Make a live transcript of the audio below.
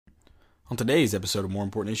On today's episode of More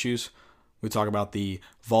Important Issues, we talk about the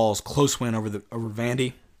Vols' close win over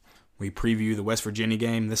Vandy. We preview the West Virginia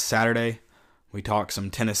game this Saturday. We talk some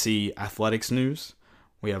Tennessee athletics news.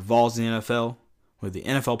 We have Vols in the NFL with the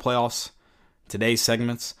NFL playoffs. Today's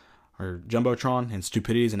segments are Jumbotron and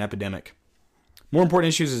Stupidities and Epidemic. More Important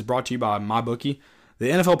Issues is brought to you by MyBookie. The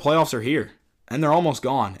NFL playoffs are here, and they're almost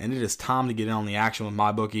gone, and it is time to get in on the action with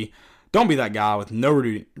MyBookie. Don't be that guy with no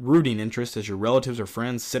rooting interest as your relatives or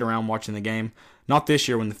friends sit around watching the game. Not this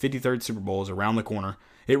year when the 53rd Super Bowl is around the corner.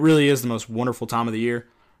 It really is the most wonderful time of the year.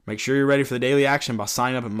 Make sure you're ready for the daily action by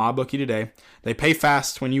signing up at MyBookie today. They pay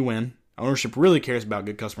fast when you win. Ownership really cares about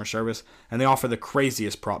good customer service, and they offer the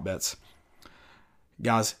craziest prop bets.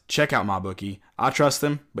 Guys, check out MyBookie. I trust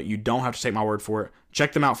them, but you don't have to take my word for it.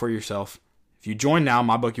 Check them out for yourself. If you join now,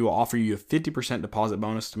 MyBookie will offer you a 50% deposit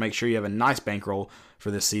bonus to make sure you have a nice bankroll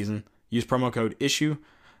for this season. Use promo code ISSUE.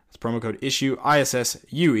 That's promo code ISSUE,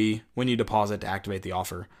 ISSUE, when you deposit to activate the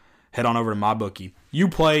offer. Head on over to MyBookie. You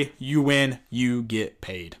play, you win, you get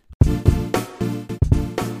paid.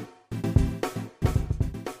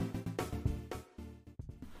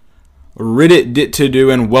 Reddit dit to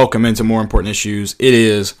do, and welcome into More Important Issues. It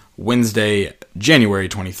is Wednesday, January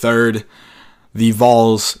 23rd. The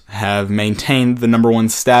Vols have maintained the number one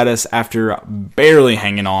status after barely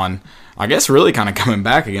hanging on. I guess really kind of coming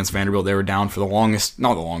back against Vanderbilt. They were down for what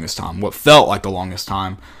felt like the longest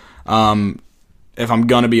time. If I'm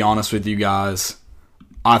going to be honest with you guys,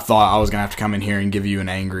 I thought I was going to have to come in here and give you an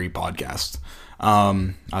angry podcast.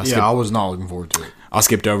 I was not looking forward to it. I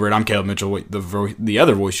skipped over it. I'm Caleb Mitchell. The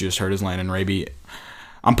other voice you just heard is Landon Raby.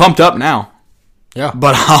 I'm pumped up now. Yeah.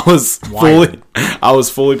 But I was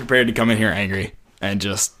fully prepared to come in here angry and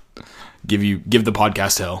just give the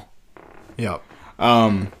podcast hell. Yep.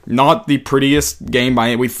 Not the prettiest game by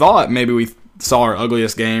any. We thought maybe we saw our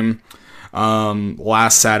ugliest game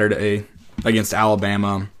last Saturday against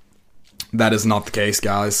Alabama. That is not the case,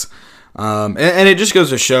 guys. And it just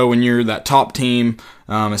goes to show when you're that top team,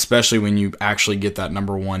 especially when you actually get that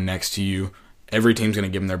number one next to you, every team's going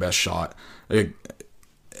to give them their best shot.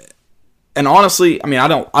 And honestly, I mean, I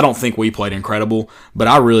don't think we played incredible, but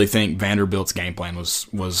I really think Vanderbilt's game plan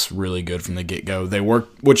was really good from the get-go. They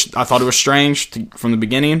worked, which I thought it was strange from the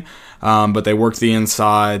beginning, but they worked the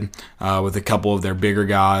inside with a couple of their bigger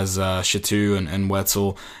guys, Shatu and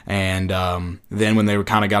Wetzel, and then when they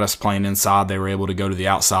kind of got us playing inside, they were able to go to the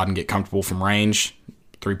outside and get comfortable from range,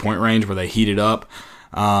 three-point range, where they heated up,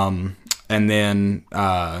 and then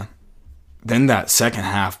that second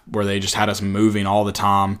half where they just had us moving all the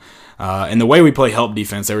time. And the way we play help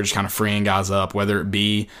defense, they were just kind of freeing guys up, whether it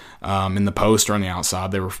be in the post or on the outside.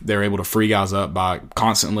 They were able to free guys up by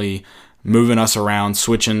constantly moving us around,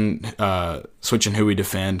 switching who we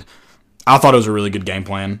defend. I thought it was a really good game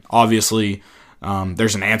plan. Obviously,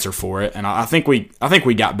 there's an answer for it, and I think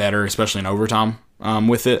we got better, especially in overtime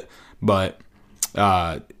with it. But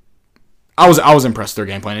I was impressed with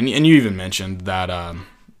their game plan, and you even mentioned that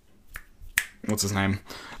what's his name?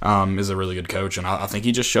 Is a really good coach, and I think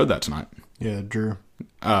he just showed that tonight. Yeah, Drew.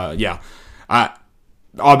 Yeah.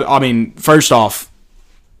 I mean, first off,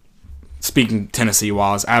 speaking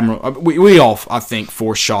Tennessee-wise, we all, I think,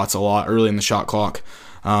 forced shots a lot early in the shot clock.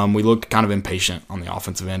 We looked kind of impatient on the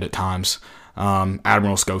offensive end at times.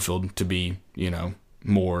 Admiral Schofield, to be,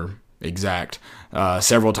 more exact,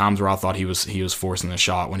 several times where I thought he was forcing the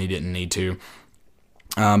shot when he didn't need to.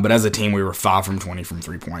 But as a team, we were 5 from 20 from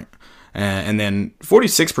three-point. And then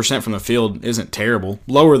 46% from the field isn't terrible.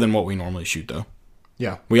 Lower than what we normally shoot, though.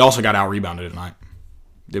 Yeah. We also got out-rebounded tonight.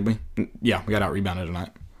 Did we? Yeah, we got out-rebounded tonight.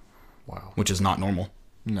 Wow. Which is not normal.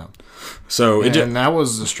 No. So and that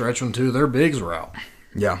was the stretch when two of their bigs were out.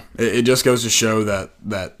 Yeah. It just goes to show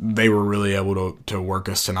that they were really able to work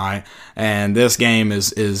us tonight. And this game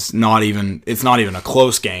is not even a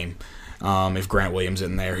close game. If Grant Williams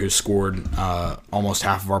isn't there, who scored almost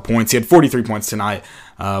half of our points. He had 43 points tonight,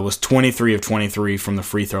 was 23 of 23 from the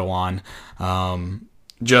free throw line.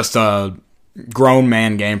 Just a grown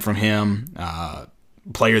man game from him,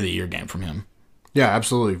 player of the year game from him. Yeah,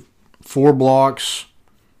 absolutely. 4 blocks,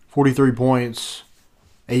 43 points,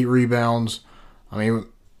 8 rebounds. I mean,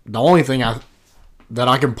 the only thing that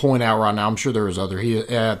I can point out right now, I'm sure there was other. He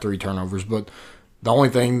had 3 turnovers, but the only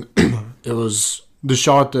thing, it was the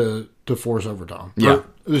shot to force overtime. Yeah.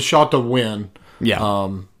 The shot to win. Yeah.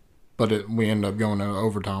 But we ended up going to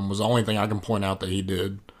overtime was the only thing I can point out that he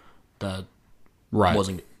did that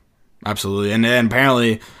wasn't good. Absolutely. And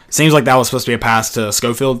apparently, seems like that was supposed to be a pass to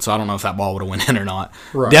Schofield, so I don't know if that ball would have went in or not.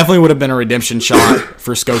 Right. Definitely would have been a redemption shot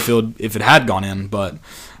for Schofield if it had gone in, but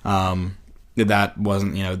that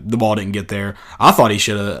wasn't, the ball didn't get there. I thought he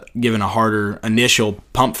should have given a harder initial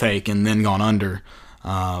pump fake and then gone under.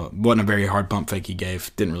 Wasn't a very hard pump fake he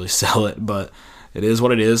gave. Didn't really sell it, but it is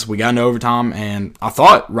what it is. We got into overtime, and I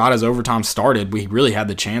thought right as overtime started, we really had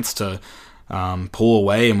the chance to pull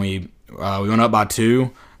away, and we went up by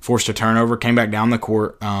 2, forced a turnover, came back down the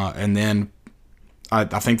court, and then I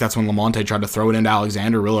think that's when Lamonte tried to throw it into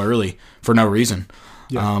Alexander real early for no reason.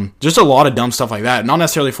 Yeah. Just a lot of dumb stuff like that. Not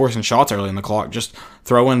necessarily forcing shots early in the clock, just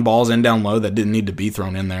throwing balls in down low that didn't need to be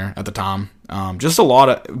thrown in there at the time. Just a lot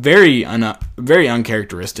of very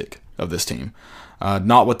uncharacteristic of this team.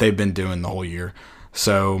 Not what they've been doing the whole year.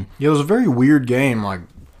 So yeah, it was a very weird game. Like,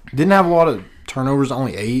 didn't have a lot of turnovers,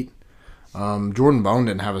 only 8. Jordan Bone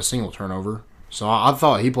didn't have a single turnover. So I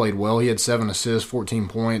thought he played well. He had 7 assists, 14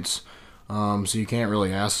 points. So you can't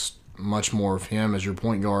really ask much more of him as your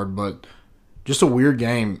point guard. But just a weird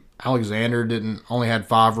game. Alexander only had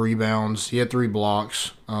 5 rebounds. He had 3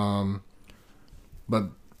 blocks. But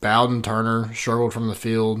Bowden, Turner struggled from the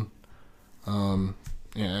field.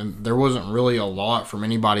 And there wasn't really a lot from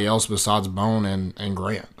anybody else besides Bone and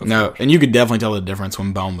Grant. No, and you could definitely tell the difference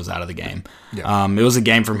when Bone was out of the game. Yeah. It was a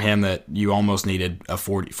game from him that you almost needed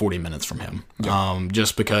 40 minutes from him,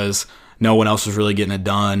 just because no one else was really getting it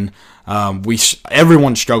done.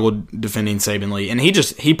 Everyone struggled defending Saben Lee, and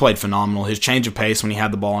he played phenomenal. His change of pace when he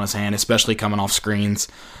had the ball in his hand, especially coming off screens,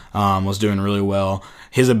 was doing really well.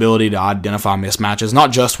 His ability to identify mismatches,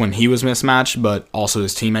 not just when he was mismatched, but also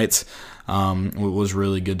his teammates, was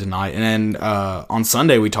really good tonight. And then on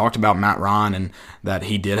Sunday, we talked about Matt Ryan and that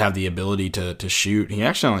he did have the ability to shoot. He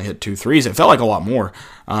actually only hit 2 threes. It felt like a lot more,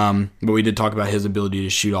 but we did talk about his ability to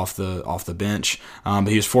shoot off the bench. But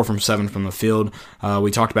he was 4 from 7 from the field.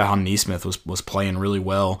 We talked about how Nesmith was playing really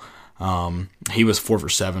well. He was 4 for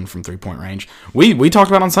 7 from 3-point range. We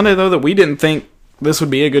talked about on Sunday, though, that we didn't think this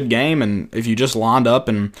would be a good game, and if you just lined up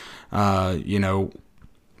and man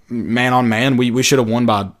on man, we should have won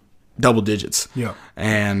by double digits. Yeah.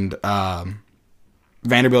 And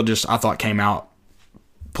Vanderbilt I thought, came out,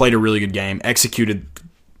 played a really good game, executed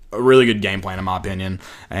a really good game plan, in my opinion,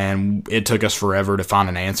 and it took us forever to find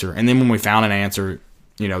an answer. And then when we found an answer,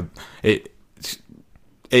 it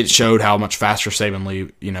showed how much faster Saben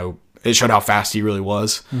Lee, it showed how fast he really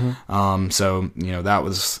was. Mm-hmm. So, that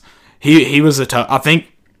was... He was a tough...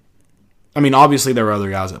 obviously there were other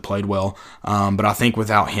guys that played well, but I think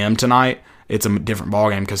without him tonight, it's a different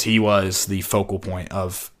ballgame because he was the focal point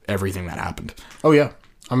of everything that happened. Oh, yeah.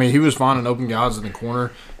 He was finding open guys in the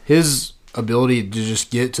corner. His ability to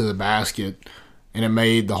just get to the basket, and it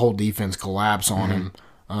made the whole defense collapse on him,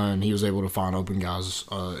 and he was able to find open guys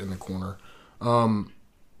in the corner. I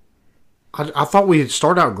thought we had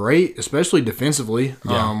started out great, especially defensively.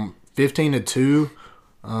 Yeah. 15-2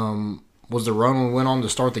 was the run we went on to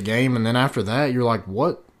start the game, and then after that, you're like,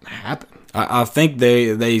 what happened? I think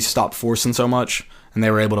they stopped forcing so much, and they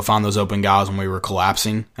were able to find those open guys when we were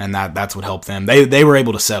collapsing, and that's what helped them. They were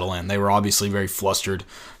able to settle in. They were obviously very flustered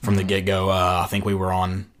from the get-go. I think we were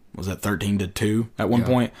on, was it 13-2 at one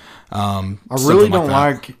point? I really don't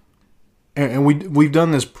like, and we've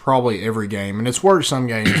done this probably every game, and it's worked some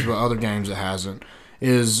games, but other games it hasn't,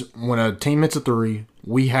 is when a team hits a 3,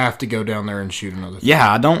 we have to go down there and shoot another 3.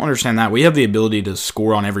 Yeah, I don't understand that. We have the ability to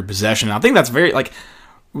score on every possession. I think that's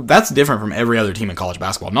that's different from every other team in college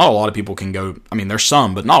basketball. Not a lot of people can go, there's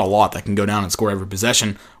some, but not a lot that can go down and score every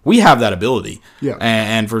possession. We have that ability. Yeah.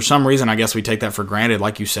 And for some reason, I guess we take that for granted.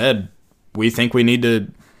 Like you said, we think we need to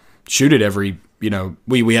shoot it every,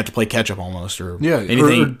 we have to play catch up almost or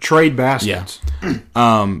anything. Or trade baskets.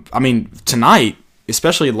 Yeah. Tonight,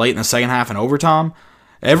 especially late in the second half and overtime,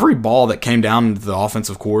 every ball that came down into the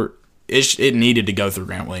offensive court, it needed to go through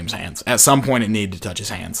Grant Williams' hands. At some point, it needed to touch his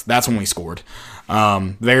hands. That's when we scored.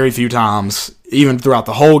 Very few times, even throughout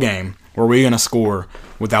the whole game, were we going to score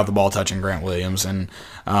without the ball touching Grant Williams. And,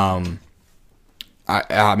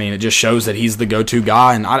 it just shows that he's the go-to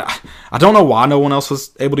guy. And I don't know why no one else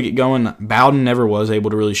was able to get going. Bowden never was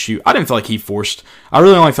able to really shoot. I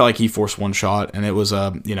really only felt like he forced one shot, and it was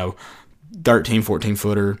 13,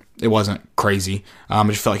 14-footer. It wasn't crazy. I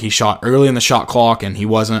just felt like he shot early in the shot clock, and it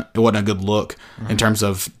wasn't a good look in terms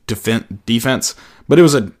of defense. But it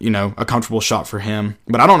was a comfortable shot for him.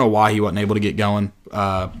 But I don't know why he wasn't able to get going.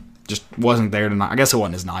 Just wasn't there tonight. I guess it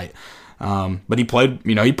wasn't his night. But he played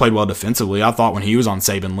well defensively. I thought when he was on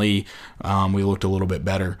Saben Lee, we looked a little bit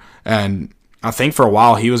better. And I think for a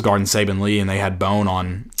while he was guarding Saben Lee, and they had Bone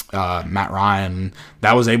on Matt Ryan.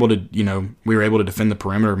 That was able to, we were able to defend the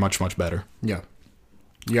perimeter much, much better. Yeah.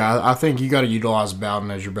 Yeah, I think you got to utilize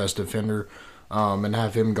Bowden as your best defender and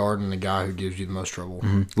have him guarding the guy who gives you the most trouble.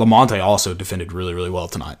 Mm-hmm. Lamonte also defended really, really well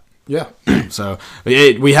tonight. Yeah. So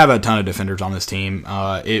we have a ton of defenders on this team.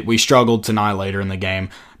 We struggled tonight later in the game,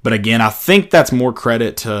 but again, I think that's more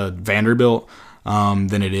credit to Vanderbilt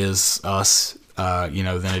than it is us.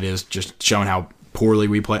 Than it is just showing how poorly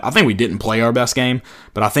we play. I think we didn't play our best game,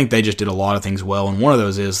 but I think they just did a lot of things well. And one of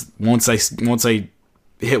those is once they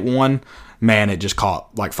hit one, man, it just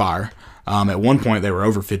caught like fire. At one point, they were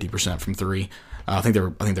over 50% from three. I think they were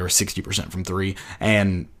 60% from three,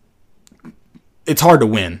 and it's hard to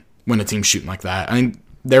win when a team's shooting like that. I mean,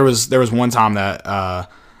 there was one time that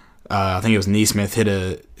I think it was Neesmith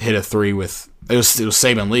hit a three with it was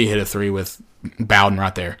Saban Lee hit a three with Bowden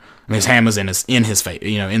right there. I mean, his hand was in his face,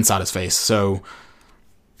 inside his face. So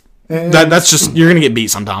that's just you're gonna get beat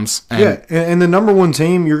sometimes. And the number one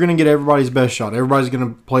team, you're gonna get everybody's best shot. Everybody's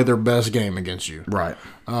gonna play their best game against you. Right.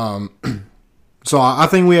 So I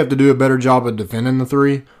think we have to do a better job of defending the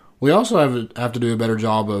three. We also have to do a better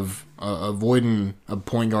job of avoiding a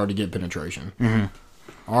point guard to get penetration. Mm-hmm.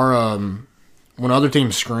 Our when other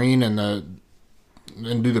teams screen and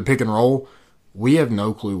do the pick and roll, we have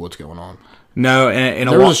no clue what's going on. No, and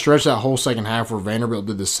there was a stretch that whole second half where Vanderbilt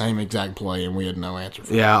did the same exact play and we had no answer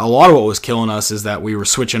for it. Yeah, a lot of what was killing us is that we were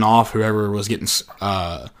switching off whoever was getting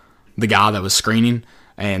the guy that was screening,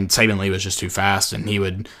 and Saban Lee was just too fast, and he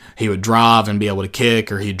would drive and be able to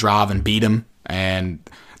kick, or he'd drive and beat him, and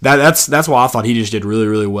that's why I thought he just did really,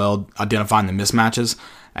 really well identifying the mismatches.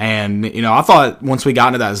 And I thought once we got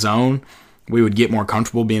into that zone, we would get more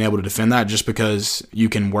comfortable being able to defend that, just because you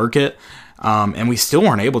can work it. And we still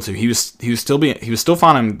weren't able to. He was still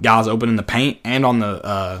finding guys open in the paint and on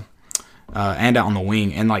the and out on the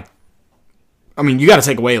wing. And you got to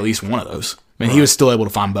take away at least one of those. I mean, right. He was still able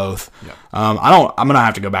to find both. Yep. I'm gonna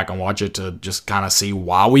have to go back and watch it to just kind of see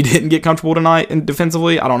why we didn't get comfortable tonight and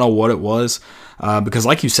defensively. I don't know what it was, because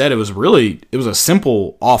like you said, it was a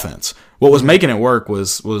simple offense. What was making it work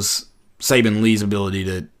was Saban Lee's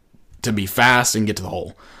ability to be fast and get to the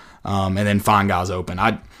hole, and then find guys open.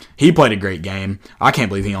 He played a great game. I can't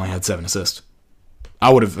believe he only had 7 assists.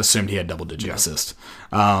 I would have assumed he had double-digit assists.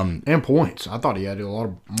 And points. I thought he had a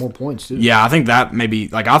lot more points, too. Yeah, I think that maybe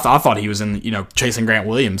 – I thought he was in, chasing Grant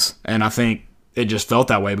Williams, and I think it just felt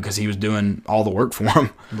that way because he was doing all the work for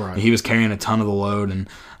him. Right. He was carrying a ton of the load.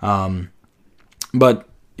 And but,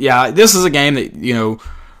 yeah, this is a game that,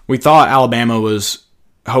 we thought Alabama was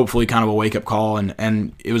hopefully kind of a wake-up call,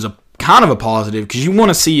 and it was a kind of a positive because you want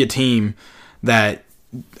to see a team that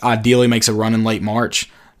ideally makes a run in late March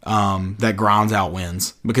 – that grinds out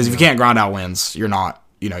wins, because if you can't grind out wins, you're not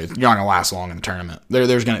going to last long in the tournament.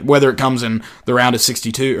 There's going to, whether it comes in the round of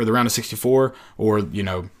 62 or the round of 64 or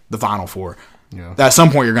the Final Four. Yeah. At some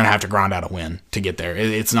point you're going to have to grind out a win to get there.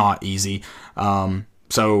 It's not easy.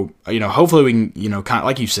 So hopefully we can kind of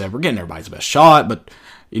like you said, we're getting everybody's best shot, but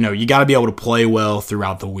you got to be able to play well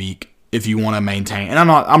throughout the week if you want to maintain. And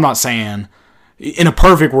I'm not saying in a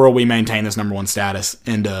perfect world we maintain this number one status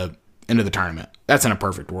into the tournament. That's in a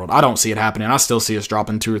perfect world. I don't see it happening. I still see us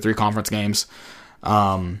dropping 2 or 3 conference games.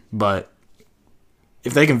 But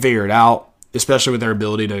if they can figure it out, especially with their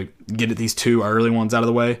ability to get at these 2 early ones out of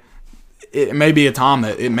the way, it may be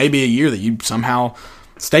a year that you somehow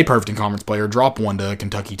stay perfect in conference play or drop one to a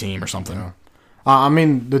Kentucky team or something. Yeah.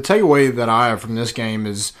 The takeaway that I have from this game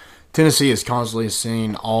is Tennessee is constantly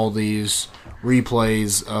seeing all these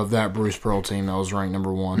replays of that Bruce Pearl team that was ranked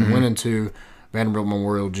number 1. Mm-hmm. Went into Vanderbilt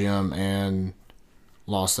Memorial Gym and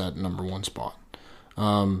lost that number 1 spot.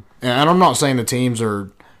 And I'm not saying the teams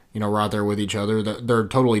are, right there with each other. They're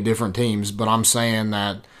totally different teams, but I'm saying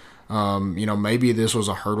that, maybe this was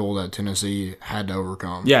a hurdle that Tennessee had to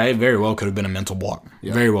overcome. Yeah, it very well could have been a mental block.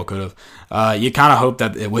 Yeah. Very well could have. You kind of hope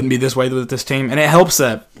that it wouldn't be this way with this team, and it helps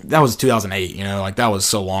that was 2008. That was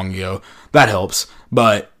so long ago. That helps,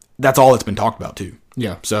 but that's all that's been talked about too.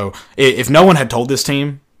 Yeah. So if no one had told this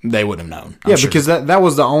team, they wouldn't have known. I'm sure. Because that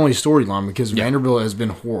was the only storyline, because Vanderbilt has been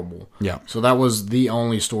horrible. Yeah. So that was the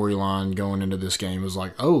only storyline going into this game, was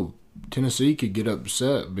like, oh, Tennessee could get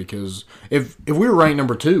upset, because if we were ranked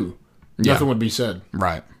number 2, nothing would be said.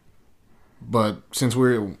 Right. But since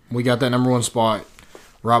we got that number 1 spot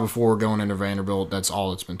right before going into Vanderbilt, that's all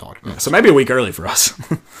that's been talked about. Yeah, so maybe a week early for us.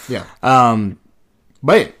 Yeah.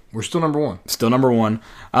 But we're still number 1. Still number 1.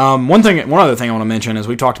 One other thing I want to mention is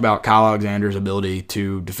we talked about Kyle Alexander's ability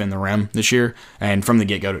to defend the rim this year, and from the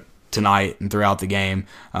get-go tonight and throughout the game,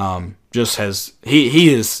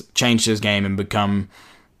 he has changed his game and become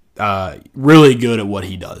really good at what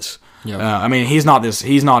he does. Yeah. He's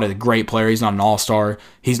not a great player. He's not an all-star.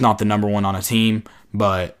 He's not the number 1 on a team,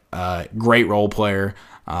 but great role player.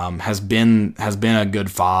 Has been a good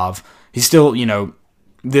 5. He's still,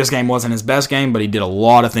 this game wasn't his best game, but he did a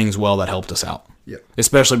lot of things well that helped us out. Yep.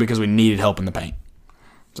 especially because we needed help in the paint.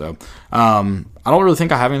 So I don't really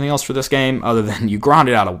think I have anything else for this game other than you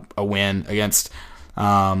grinded out a win against.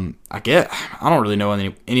 I don't really know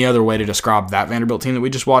any other way to describe that Vanderbilt team that we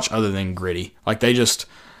just watched other than gritty. Like they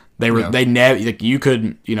never, like you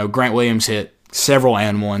could, Grant Williams hit several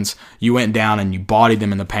and ones. You went down and you bodied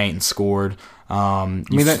them in the paint and scored.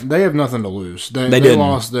 They have nothing to lose. They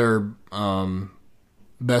lost their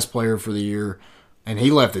best player for the year, and he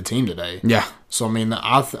left the team today. Yeah. So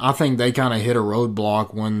I think they kind of hit a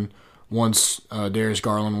roadblock once Darius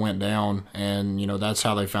Garland went down, and that's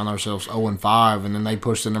how they found themselves 0-5, and then they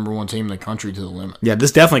pushed the number one team in the country to the limit. Yeah,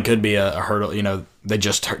 this definitely could be a hurdle. They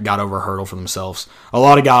just got over a hurdle for themselves. A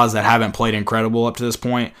lot of guys that haven't played incredible up to this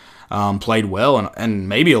point played well, and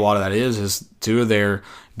maybe a lot of that is two of their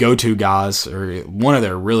go-to guys, or one of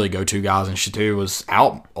their really go-to guys in Shatu was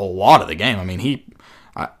out a lot of the game. I mean,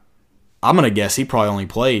 I'm going to guess he probably only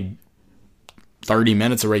played 30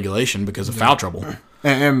 minutes of regulation because of foul trouble.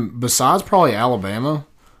 And besides probably Alabama,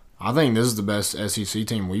 I think this is the best SEC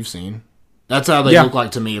team we've seen. That's how they look like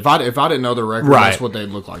to me. If I didn't know the record, right, that's what they'd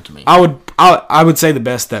look like to me. I would say the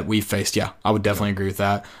best that we've faced. Yeah, I would definitely agree with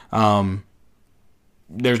that.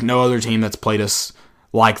 There's no other team that's played us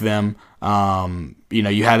like them.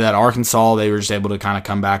 You had that Arkansas. They were just able to kind of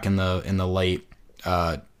come back in the late.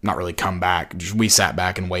 Not really come back. Just we sat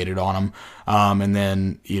back and waited on them. And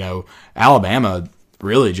then Alabama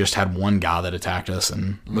really just had one guy that attacked us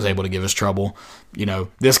and was able to give us trouble.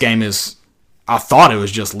 This game is. I thought it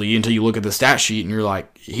was just Lee until you look at the stat sheet and you're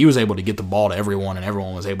like, he was able to get the ball to everyone, and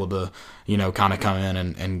everyone was able to kind of come in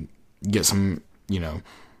and get some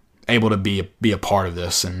able to be a part of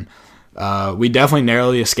this. And we definitely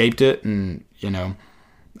narrowly escaped it. And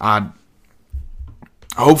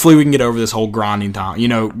hopefully we can get over this whole grinding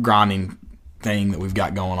thing that we've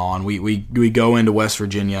got going on. We go into West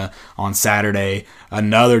Virginia on Saturday,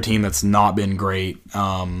 another team that's not been great.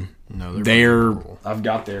 I've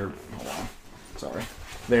got their, hold on, sorry,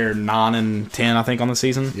 they're 9-10 I think on the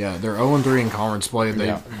season. Yeah, they're 0-3 in conference play.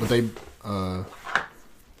 They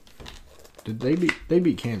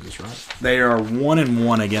beat Kansas, right? They are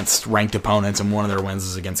 1-1 against ranked opponents, and one of their wins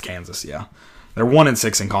is against Kansas. Yeah, they're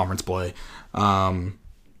 1-6 in conference play.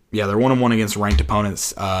 They're 1-1 against ranked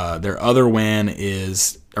opponents. Their other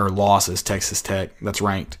loss is Texas Tech. That's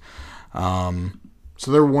ranked. So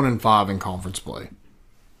they're 1-5 in conference play.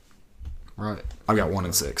 Right. I've got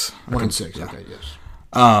 1-6. 1-6. Yeah. Okay.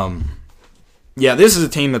 Yes. This is a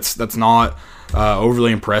team that's not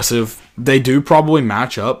overly impressive. They do probably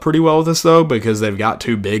match up pretty well with us though, because they've got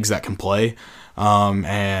two bigs that can play,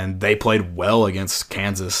 and they played well against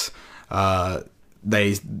Kansas.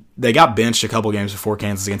 They got benched a couple games before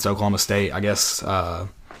Kansas against Oklahoma State. I guess was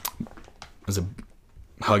it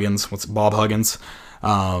Huggins? Bob Huggins?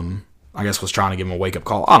 I guess was trying to give him a wake up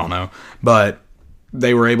call. I don't know, but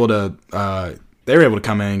they were able to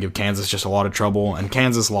come in and give Kansas just a lot of trouble, and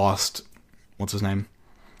Kansas lost. What's his name?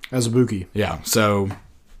 Azubuike. Yeah, so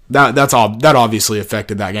that obviously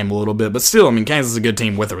affected that game a little bit, but still, I mean, Kansas is a good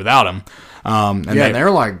team with or without him.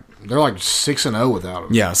 They're like 6-0 without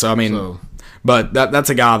him. Yeah, so I mean. But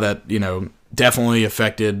that's a guy that, definitely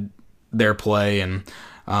affected their play. And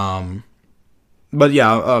Maud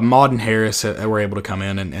and Harris were able to come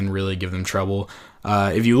in and really give them trouble.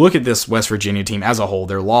 If you look at this West Virginia team as a whole,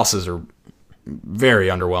 their losses are very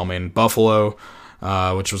underwhelming. Buffalo,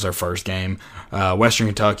 which was their first game. Western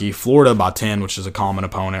Kentucky, Florida by 10, which is a common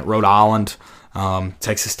opponent. Rhode Island,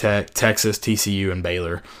 Texas Tech, Texas, TCU, and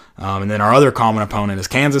Baylor. And then our other common opponent is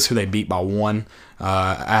Kansas, who they beat by 1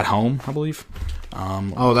 at home, I believe.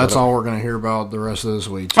 That's all we're going to hear about the rest of this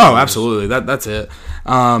week. Oh, absolutely. That's it.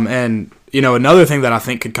 And, another thing that I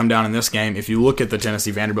think could come down in this game, if you look at the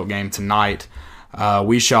Tennessee-Vanderbilt game tonight,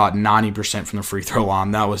 we shot 90% from the free throw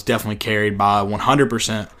line. That was definitely carried by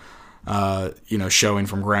 100%, showing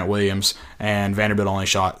from Grant Williams, and Vanderbilt only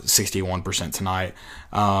shot 61% tonight.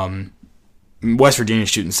 West Virginia's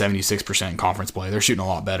shooting 76% in conference play. They're shooting a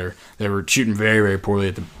lot better. They were shooting very, very poorly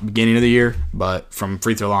at the beginning of the year, but from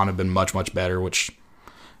free throw line have been much, much better, which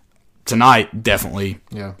tonight definitely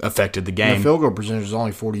affected the game. The field goal percentage is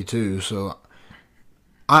only 42, so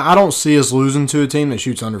I don't see us losing to a team that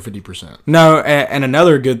shoots under 50%. No, and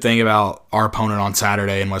another good thing about our opponent on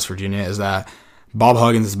Saturday in West Virginia is that Bob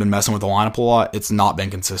Huggins has been messing with the lineup a lot. It's not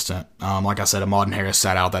been consistent. Like I said, Ahmad and Harris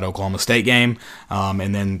sat out that Oklahoma State game,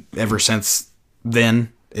 and then ever since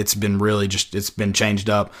then, it's been changed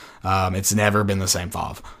up. It's never been the same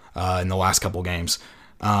 5 in the last couple games.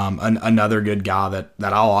 Another good guy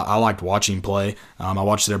that I liked watching play. I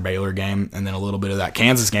watched their Baylor game and then a little bit of that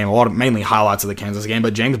Kansas game, mainly highlights of the Kansas game.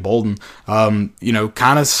 But James Bolden,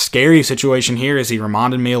 kind of scary situation here as he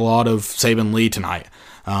reminded me a lot of Saban Lee tonight.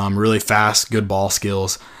 Really fast, good ball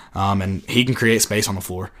skills, and he can create space on the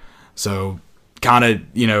floor. So kind of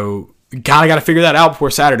got to figure that out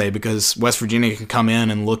before Saturday, because West Virginia can come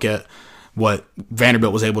in and look at what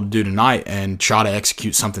Vanderbilt was able to do tonight and try to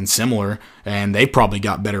execute something similar, and they probably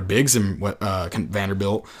got better bigs than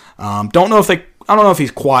Vanderbilt. I don't know if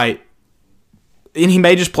he's quite, and he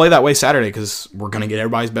may just play that way Saturday because we're going to get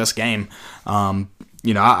everybody's best game. I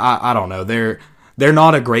don't know. They're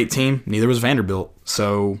not a great team. Neither was Vanderbilt,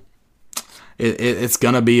 so it's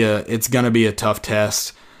gonna be a tough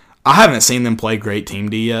test. I haven't seen them play great team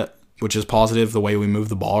D yet, which is positive. The way we move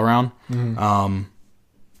the ball around. Mm-hmm.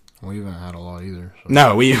 We haven't had a lot either. So.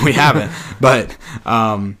 No, we haven't. But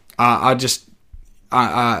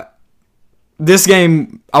this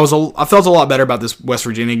game, I felt a lot better about this West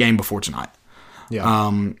Virginia game before tonight.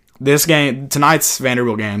 Yeah. This game, tonight's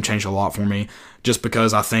Vanderbilt game, changed a lot for me, just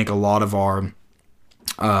because I think a lot of our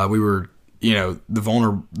where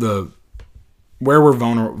we're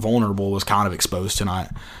vulnerable was kind of exposed tonight.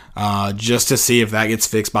 Just to see if that gets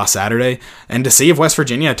fixed by Saturday, and to see if West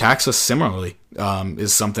Virginia attacks us similarly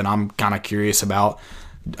is something I'm kind of curious about.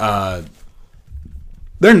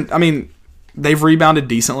 They've rebounded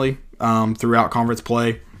decently throughout conference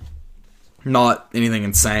play. Not anything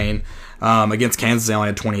insane. Against Kansas, they only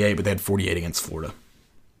had 28, but they had 48 against Florida.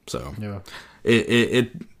 So yeah,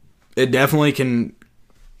 it definitely can.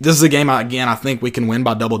 This is a game I think we can win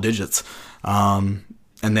by double digits. And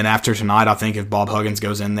then after tonight, I think if Bob Huggins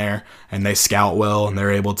goes in there and they scout well and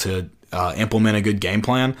they're able to implement a good game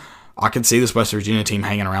plan, I could see this West Virginia team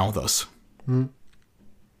hanging around with us. Mm-hmm.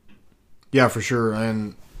 Yeah, for sure.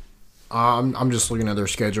 And I'm just looking at their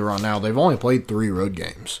schedule right now. They've only played 3 road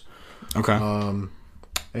games. Okay.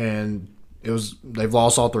 And they've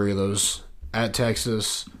lost all 3 of those. At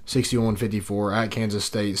Texas, 61-54. At Kansas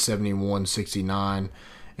State, 71-69.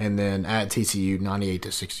 And then at TCU,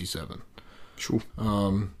 98-67. Sure.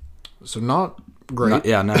 So not great.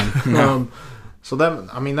 No. So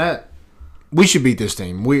that we should beat this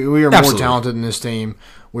team. We are Absolutely more talented than this team.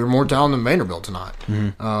 We're more talented than Vanderbilt tonight.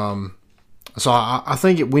 Mm-hmm. So I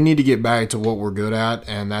think we need to get back to what we're good at,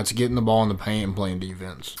 and that's getting the ball in the paint and playing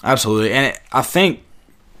defense. Absolutely. And I think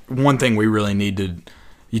one thing we really need to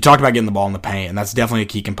 – you talked about getting the ball in the paint, and that's definitely a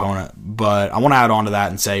key component. But I want to add on to that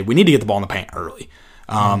and say we need to get the ball in the paint early.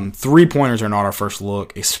 3-pointers are not our first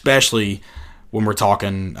look, especially when we're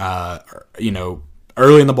talking, early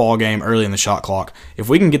in the ball game, early in the shot clock. If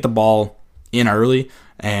we can get the ball in early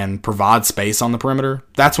and provide space on the perimeter,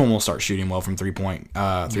 that's when we'll start shooting well from three-point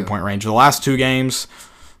range. The last 2 games,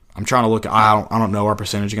 I'm trying to look. I don't know our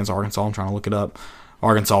percentage against Arkansas. I'm trying to look it up.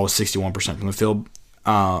 Arkansas was 61% from the field,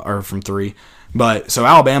 or from 3. But so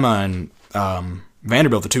Alabama and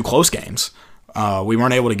Vanderbilt, the 2 close games, we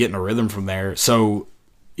weren't able to get in a rhythm from there. So,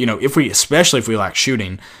 especially if we lack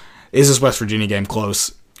shooting, is this West Virginia game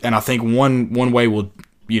close? And I think one way we'll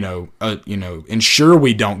ensure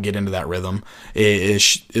we don't get into that rhythm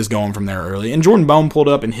is going from there early. And Jordan Bone pulled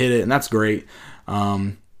up and hit it, and that's great.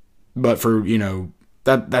 But for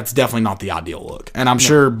that's definitely not the ideal look. And I'm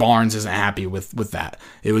sure Barnes isn't happy with that.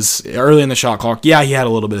 It was early in the shot clock. Yeah, he had a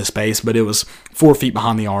little bit of space, but it was 4 feet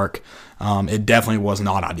behind the arc. It definitely was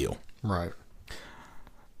not ideal. Right.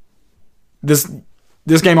 This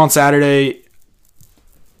game on Saturday,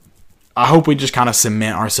 I hope we just kind of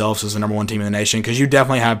cement ourselves as the number 1 team in the nation, because you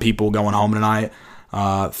definitely have people going home tonight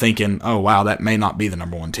thinking, oh, wow, that may not be the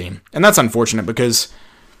number 1 team. And that's unfortunate because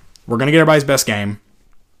we're going to get everybody's best game,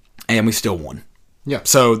 and we still won. Yeah.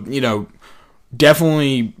 So,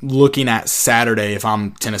 definitely looking at Saturday, if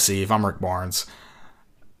I'm Tennessee, if I'm Rick Barnes,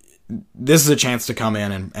 this is a chance to come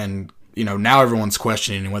in and now everyone's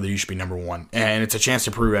questioning whether you should be number 1. And it's a chance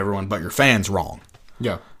to prove everyone but your fans wrong.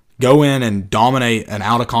 Yeah. Go in and dominate an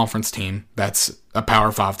out-of-conference team that's a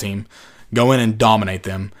Power 5 team. Go in and dominate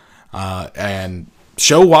them and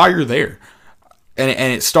show why you're there.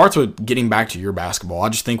 And it starts with getting back to your basketball. I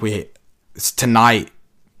just think tonight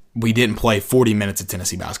we didn't play 40 minutes of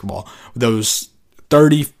Tennessee basketball. Those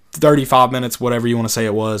 30, 35 minutes, whatever you want to say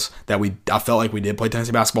it was, I felt like we did play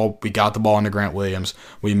Tennessee basketball. We got the ball into Grant Williams.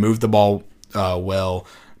 We moved the ball well.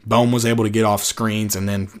 Bone was able to get off screens and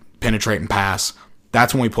then penetrate and pass.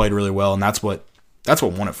 That's when we played really well, and that's what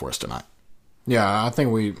won it for us tonight. Yeah, I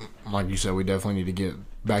think we, like you said, we definitely need to get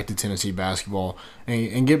back to Tennessee basketball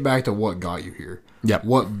and get back to what got you here. Yep.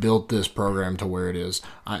 What built this program to where it is.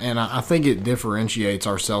 I think it differentiates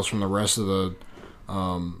ourselves from the rest of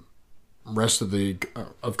rest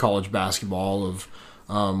of college basketball.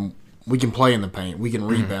 We can play in the paint, we can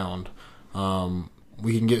rebound,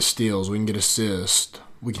 we can get steals, we can get assists,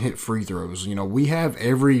 we can hit free throws. We have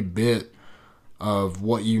every bit of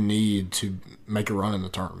what you need to make a run in the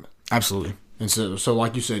tournament. Absolutely. And so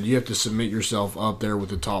like you said, you have to submit yourself up there with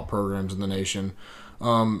the top programs in the nation.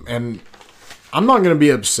 And I'm not going to be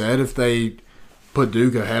upset if they put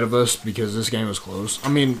Duke ahead of us because this game is close. I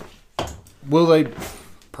mean, will they?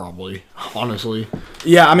 Probably, honestly.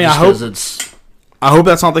 Yeah, I mean, I hope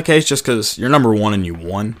that's not the case just because you're number one and you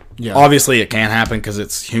won. Yeah. Obviously, it can't happen because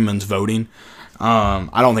it's humans voting.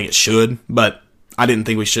 I don't think it should, but I didn't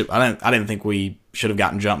think we should. I didn't think we should have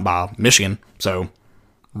gotten jumped by Michigan. So,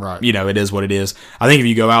 right. It is what it is. I think if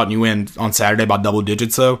you go out and you win on Saturday by double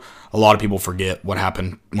digits, though, a lot of people forget what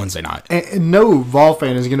happened Wednesday night. And no Vol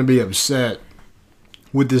fan is going to be upset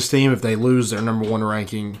with this team if they lose their number one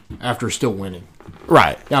ranking after still winning.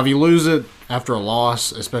 Right. Now, if you lose it after a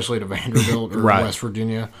loss, especially to Vanderbilt or right. West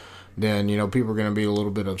Virginia, then, people are going to be a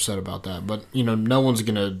little bit upset about that. But, no one's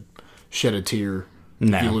going to shed a tear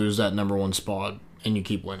if you lose that number one spot and you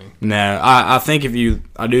keep winning. No, I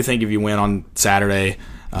do think if you win on Saturday,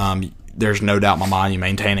 there's no doubt in my mind you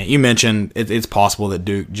maintain it. You mentioned it's possible that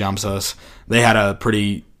Duke jumps us. They had a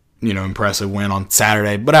pretty impressive win on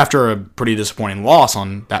Saturday, but after a pretty disappointing loss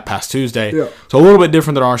on that past Tuesday. Yeah. So a little bit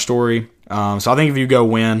different than our story. So I think if you go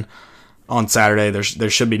win on Saturday, there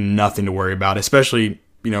should be nothing to worry about, especially,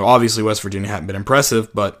 obviously West Virginia hadn't been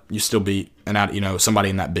impressive, but you still beat somebody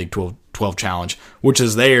in that Big 12 challenge, which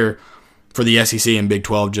is there for the SEC and Big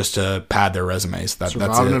 12 just to pad their resumes.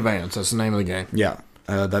 Survive in advance. That's the name of the game. Yeah.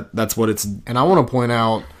 That's what it's. And I want to point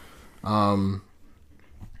out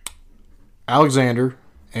Alexander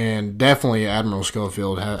and definitely Admiral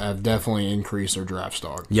Schofield have definitely increased their draft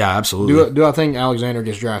stock. Yeah, absolutely. Do I think Alexander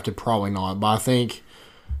gets drafted? Probably not. But I think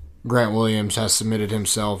Grant Williams has submitted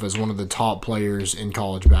himself as one of the top players in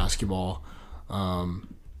college basketball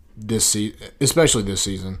especially this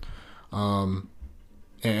season.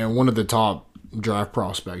 And one of the top draft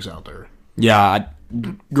prospects out there. Yeah,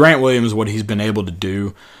 Grant Williams, what he's been able to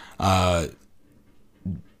do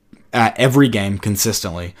at every game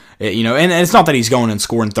consistently, and it's not that he's going and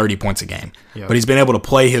scoring 30 points a game, but he's been able to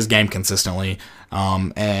play his game consistently.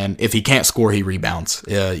 And if he can't score, he rebounds.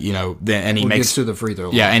 And he gets to the free throw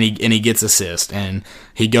line. Yeah, and he gets assists, and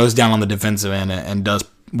he goes down on the defensive end and does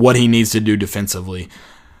what he needs to do defensively.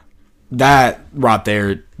 That right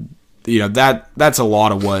there. That's a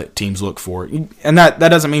lot of what teams look for. And that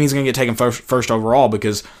doesn't mean he's going to get taken first overall,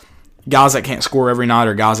 because guys that can't score every night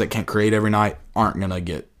or guys that can't create every night aren't going to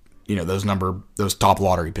get, those top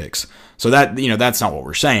lottery picks. So that's not what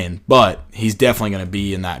we're saying, but he's definitely going to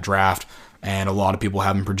be in that draft, and a lot of people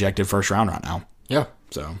have him projected first round right now. Yeah.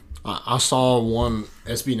 So I saw one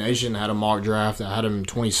SB Nation had a mock draft that had him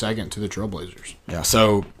 22nd to the Trailblazers. Yeah,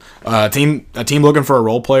 so a team looking for a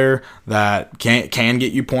role player that can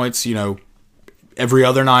get you points, every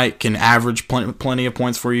other night, can average plenty of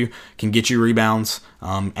points for you, can get you rebounds,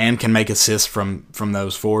 and can make assists from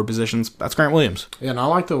those forward positions. That's Grant Williams. Yeah, and I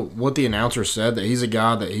like what the announcer said, that he's a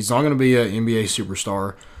guy that he's not going to be an NBA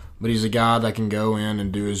superstar, but he's a guy that can go in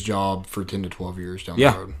and do his job for 10 to 12 years down the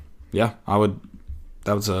road. Yeah, I would.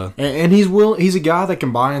 That was a and he's a guy that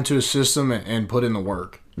can buy into a system and put in the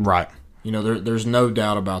work. Right. There's no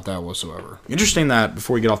doubt about that whatsoever. Interesting that,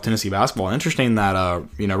 before we get off Tennessee basketball,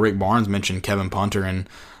 Rick Barnes mentioned Kevin Punter in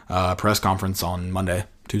a press conference on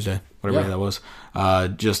Tuesday, whatever day that was. I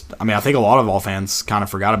think a lot of Vol fans kind of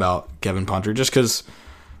forgot about Kevin Punter just because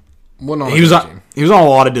he was on a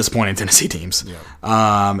lot of disappointing Tennessee teams.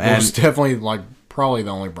 Yeah. And it's definitely probably the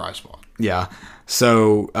only bright spot. Yeah.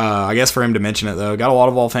 So I guess for him to mention it, though, got a lot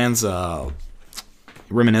of Vol fans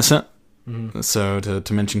reminiscent. Mm-hmm. So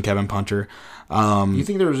to mention Kevin Punter. You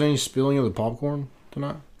think there was any spilling of the popcorn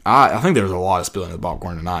tonight? I think there was a lot of spilling of the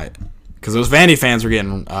popcorn tonight, because those Vandy fans were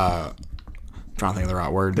getting trying to think of the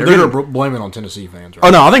right word. They're blaming on Tennessee fans, right? Oh,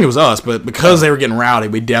 no, I think it was us, but because they were getting rowdy,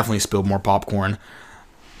 we definitely spilled more popcorn.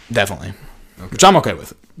 Definitely. Okay. Which I'm okay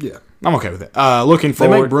with. Yeah. I'm okay with it. Looking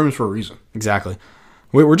forward. They make brooms for a reason. Exactly.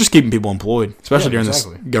 We're just keeping people employed, especially during this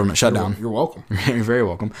government shutdown. You're welcome. You're very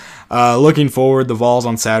welcome. Looking forward, the Vols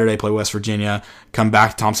on Saturday play West Virginia, come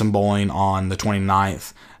back to Thompson Bowling on the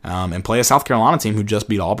 29th, and play a South Carolina team who just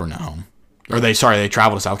beat Auburn at home. Or they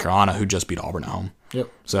travel to South Carolina, who just beat Auburn at home. Yep.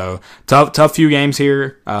 So tough few games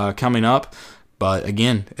here coming up, but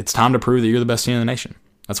again, it's time to prove that you're the best team in the nation.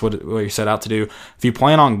 That's what you set out to do. If you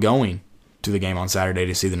plan on going to the game on Saturday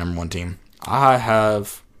to see the number one team, I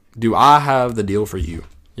have the deal for you.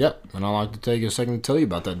 Yep, and I'd like to take a second to tell you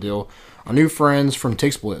about that deal. Our new friends from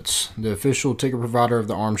TickSplits, the official ticket provider of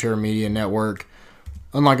the Armchair Media Network.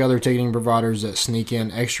 Unlike other ticketing providers that sneak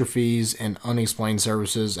in extra fees and unexplained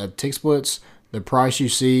services, at TickSplits, the price you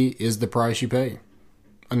see is the price you pay.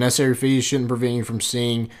 Unnecessary fees shouldn't prevent you from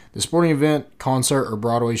seeing the sporting event, concert, or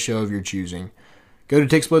Broadway show of your choosing. Go to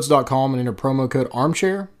TickSplits.com and enter promo code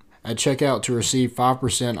ARMCHAIR at checkout to receive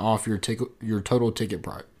 5% off your total ticket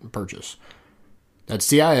purchase. That's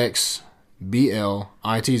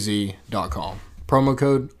TIXBLITZ.com. Promo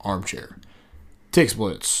code ARMCHAIR.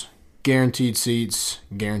 TickSplits. Guaranteed seats,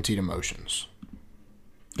 guaranteed emotions.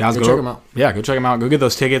 Guys, Go check them out. Yeah, go check them out. Go get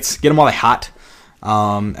those tickets. Get them while they're hot.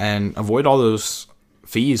 And avoid all those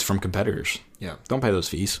fees from competitors. Yeah. Don't pay those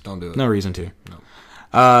fees. Don't do it. No reason to.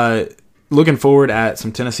 No. Looking forward at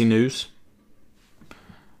some Tennessee news.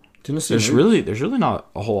 Tennessee There's news? really not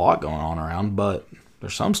a whole lot going on around, but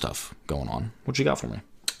there's some stuff going on. What you got for me?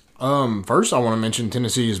 First, I want to mention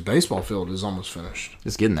Tennessee's baseball field is almost finished.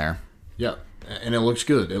 It's getting there. Yeah, and it looks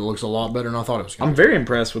good. It looks a lot better than I thought it was going I'm to. very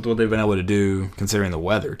impressed with what they've been able to do considering the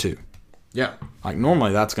weather too. Yeah. Like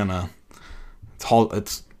normally that's gonna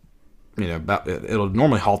it'll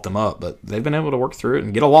normally halt them up, but they've been able to work through it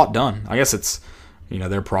and get a lot done. I guess it's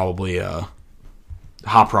they're probably a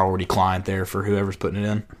high priority client there for whoever's putting it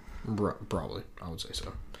in. Probably, I would say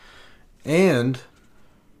so. And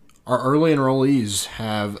our early enrollees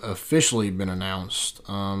have officially been announced.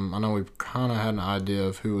 I know we've kind of had an idea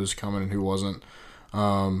of who was coming and who wasn't,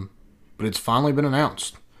 but it's finally been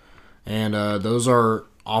announced. And those are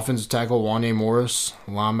offensive tackle Wanye Morris,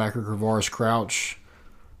 linebacker Kravaris Crouch,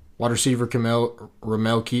 wide receiver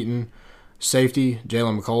Ramel Keaton, safety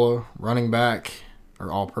Jalen McCullough, running back or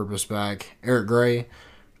all-purpose back Eric Gray,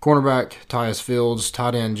 cornerback Tyus Fields,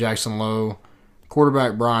 tight end Jackson Lowe,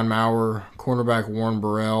 quarterback Brian Maurer, cornerback Warren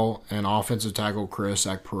Burrell, and offensive tackle Chris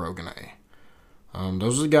Akperogene.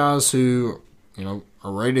 Those are the guys who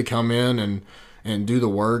are ready to come in and do the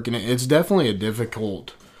work, and it's definitely a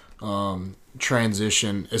difficult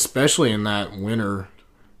transition, especially in that winter.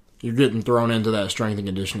 You're getting thrown into that strength and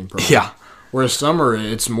conditioning program. Yeah. Whereas summer,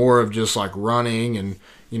 it's more of just like running and,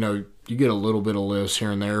 you get a little bit of lifts here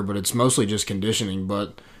and there, but it's mostly just conditioning.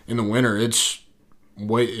 But in the winter, it's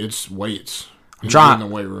weights. I'm trying in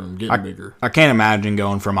the weight room, getting bigger. I can't imagine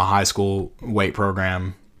going from a high school weight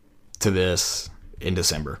program to this in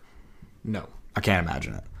December. No. I can't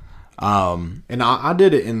imagine it. And I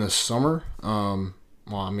did it in the summer. Well,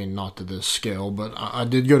 I mean, not to this scale, but I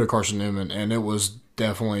did go to Carson Newman, and it was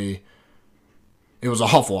definitely, it was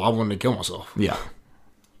awful. I wanted to kill myself. Yeah.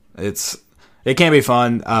 It can be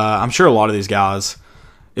fun. I'm sure a lot of these guys,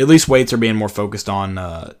 at least weights are being more focused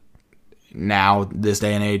on now, this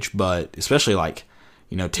day and age, but especially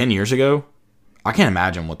 10 years ago, I can't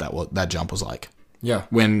imagine what that jump was like. Yeah.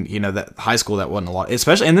 When, that high school, that wasn't a lot.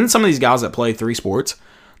 Especially, and then some of these guys that play 3 sports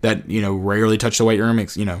that, rarely touch the weight room,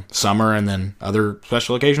 summer and then other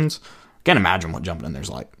special occasions. Can't imagine what jumping in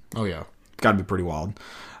there's like. Oh, yeah. It's got to be pretty wild.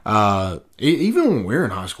 Even when we were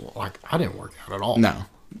in high school, I didn't work out at all. No.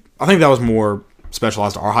 I think that was more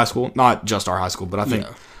specialized to our high school. Not just our high school, but I think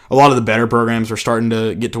Yeah. a lot of the better programs are starting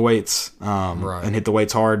to get to weights Right. and hit the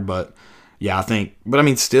weights hard. But, yeah, I think – but, I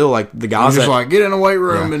mean, still, the guys Just that – get in a weight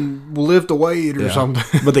room and lift a weight or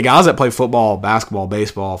something. But the guys that play football, basketball,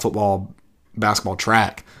 baseball, football, basketball,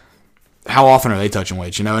 track, how often are they touching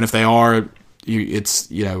weights? And if they are,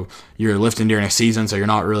 you're lifting during a season, so you're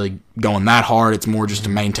not really going that hard. It's more just to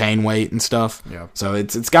maintain weight and stuff. Yeah. So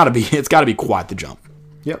it's got to be quite the jump.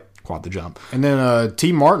 Yep. Quite the jump. And then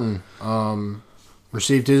T. Martin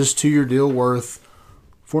received his 2-year deal worth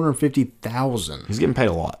 $450,000. He's getting paid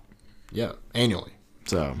a lot. Yeah, annually.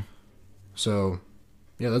 So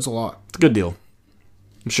yeah, that's a lot. it's a good deal.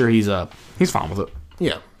 I'm sure he's fine with it.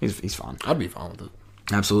 Yeah, He's fine. I'd be fine with it.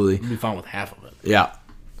 Absolutely. I'd be fine with half of it. Yeah.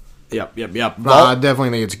 Yep. But I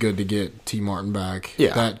definitely think it's good to get T. Martin back.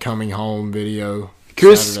 Yeah. That coming home video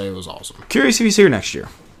Saturday was awesome. Curious if he's here next year.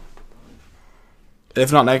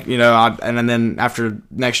 If not next, and then after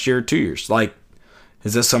next year, 2 years.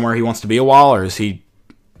 Is this somewhere he wants to be a while, or is he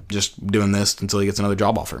just doing this until he gets another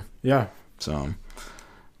job offer? Yeah. So,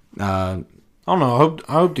 I don't know.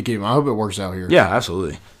 I hope to keep him. I hope it works out here. yeah,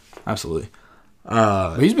 absolutely.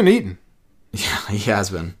 But he's been eating. Yeah, he has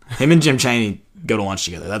been. Him and Jim Chaney go to lunch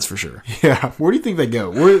together. That's for sure. Yeah. Where do you think they go?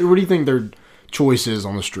 Where do you think their choice is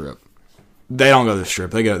on the strip? They don't go to the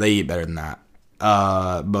strip. They eat better than that.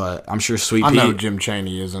 But I'm sure Sweet Pea. I know Jim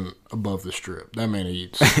Chaney isn't above the strip. That man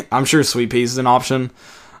eats. I'm sure Sweet Pea's is an option.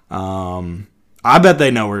 I bet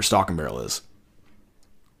they know where Stock and Barrel is.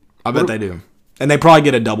 I bet they do. And they probably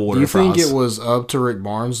get a double order Do you of fries. think it was up to Rick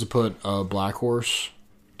Barnes to put a Black Horse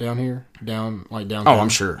down here? Down. Oh, I'm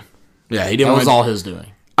sure. Yeah, he didn't That want was all his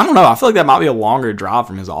doing. I don't know. I feel like that might be a longer drive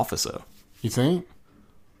from his office, though. You think?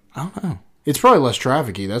 I don't know. It's probably less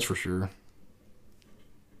trafficy, that's for sure.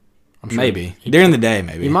 I'm sure Maybe. During the day,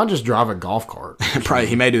 maybe. He might just drive a golf cart. Probably.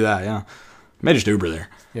 He may do that, yeah. He may just Uber there.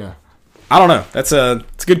 Yeah. I don't know. It's a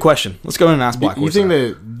good question. Let's go in and ask Black You Horse think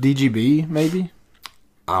that. that DGB, maybe?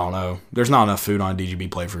 I don't know. There's not enough food on a DGB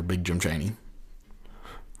play for Big Jim Chaney.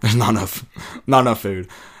 There's not enough food.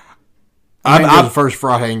 I the first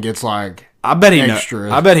Friday and gets like I bet he extra.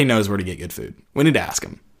 knows. I bet he knows where to get good food. We need to ask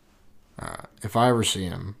him. If I ever see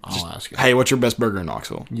him, I'll ask him. Hey, what's your best burger in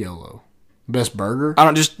Knoxville? YOLO. Best burger? I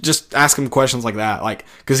don't just ask him questions like that, like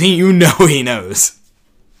because he knows.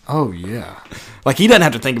 Oh yeah. Like he doesn't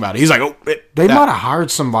have to think about it. He's like, oh, They might have hired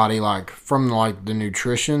somebody like from like the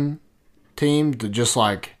nutrition team to just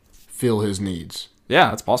like fill his needs. Yeah,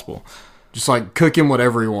 that's possible. Just like cook him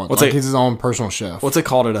whatever he wants. What's Like it- he's his own personal chef. What's it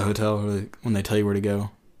called at a hotel when they tell you where to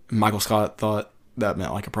go? Michael Scott thought that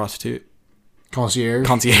meant like a prostitute. Concierge?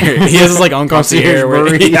 Concierge. He has his like own concierge.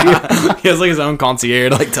 Concierge He has like his own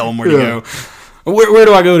concierge to like tell him where to go. Where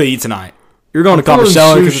do I go to eat tonight? You're going to Copper feeling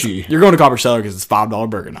Cellar. sushi. You're going to Copper Cellar because it's $5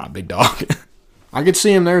 burger, not a big dog. I could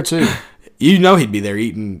see him there too. You know he'd be there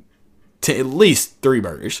eating at least 3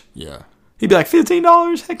 burgers. Yeah. He'd be like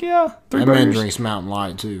 $15. Heck yeah, 3 That man burgers. drinks Mountain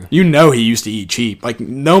Light too. You know he used to eat cheap. Like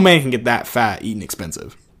no man can get that fat eating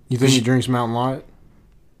expensive. You think he drinks Mountain Light?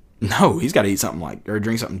 No, he's got to eat something like or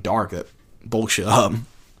drink something dark that bulks you up.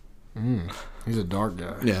 He's a dark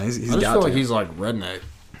guy. Yeah, he's I just got feel to. like he's like redneck.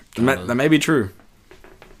 That may be true.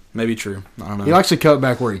 Maybe true. I don't know. He likes to cut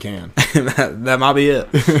back where he can. that might be it.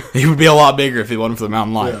 He would be a lot bigger if he wasn't for the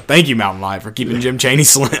Mountain Light. Yeah. Thank you, Mountain Light, for keeping Jim Chaney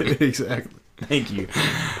slim. Exactly. Thank you.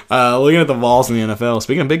 Looking at the Vols in the NFL.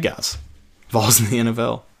 Speaking of big guys, Vols in the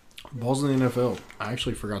NFL. Balls in the NFL. I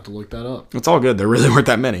actually forgot to look that up. It's all good. There really weren't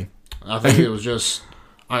that many. I think it was just.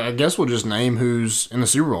 I guess we'll just name who's in the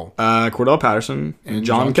Super Bowl. Cordell Patterson and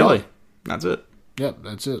John Kelly. That's it. Yep,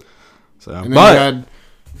 that's it. So, And then but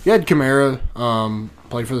you had Kamara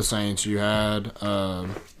played for the Saints. You had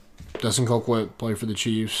Dustin Colquitt played for the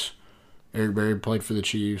Chiefs. Eric Berry played for the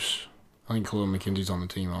Chiefs. I think Khalil McKenzie's on the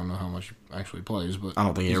team. I don't know how much he actually plays, but I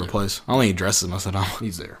don't think he he's ever there. plays. I don't think he dresses most of the time.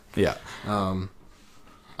 He's there. Yeah.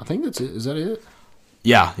 I think that's it. Is that it?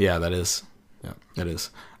 Yeah, that is. Yeah. That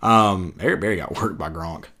is. Eric Berry got worked by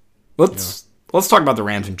Gronk. Let's talk about the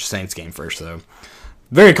Rams and Saints game first, though.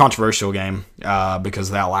 Very controversial game because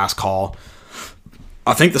of that last call.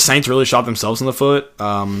 I think the Saints really shot themselves in the foot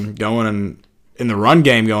going in the run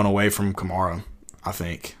game going away from Kamara. I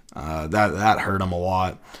think that hurt them a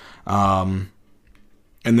lot. And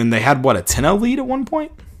then they had, a 10-0 lead at one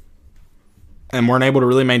point? And weren't able to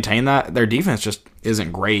really maintain that. Their defense just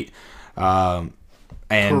isn't great. And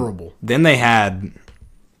Terrible. then they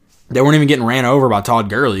weren't even getting ran over by Todd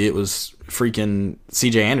Gurley. It was freaking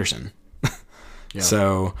C.J. Anderson. Yeah.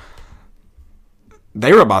 So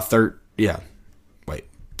they were about 13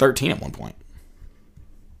 at one point.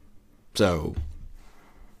 So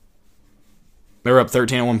they were up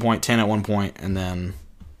 13 at one point, 10 at one point, and then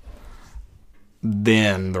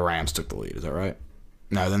the Rams took the lead. Is that right?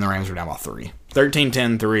 No, then the Rams were down by 3.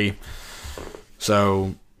 13-10, 3.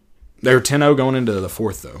 So they were 10-0 going into the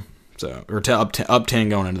fourth, though. So up 10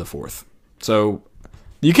 going into the fourth. So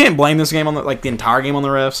you can't blame this game on the entire game on the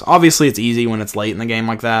refs. Obviously, it's easy when it's late in the game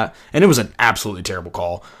like that, and it was an absolutely terrible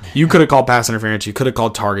call. You could have called pass interference. You could have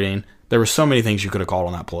called targeting. There were so many things you could have called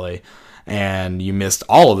on that play, and you missed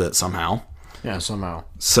all of it somehow. Yeah, somehow.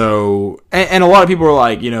 So, and a lot of people were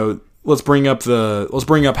like, let's bring up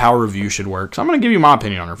how review should work. So I'm going to give you my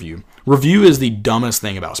opinion on review. Review is the dumbest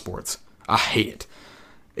thing about sports. I hate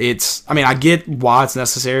it. I get why it's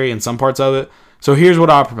necessary in some parts of it. So here's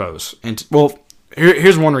what I propose.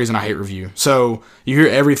 Here's one reason I hate review. So you hear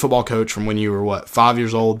every football coach from when you were 5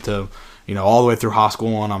 years old to all the way through high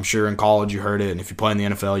school, and I'm sure in college you heard it, and if you play in the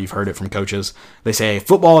NFL you've heard it from coaches. They say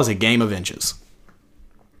football is a game of inches.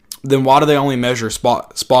 Then why do they only measure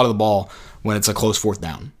spot of the ball when it's a close fourth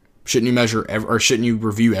down? Shouldn't you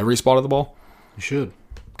review every spot of the ball? You should.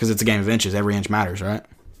 Because it's a game of inches. Every inch matters, right?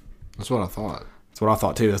 That's what I thought. That's what I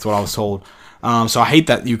thought too. That's what I was told. So I hate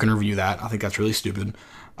that you can review that. I think that's really stupid.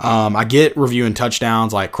 I get reviewing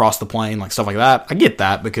touchdowns, like cross the plane, like stuff like that. I get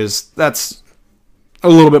that because that's a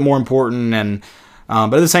little bit more important. And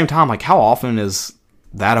but at the same time, how often is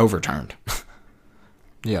that overturned?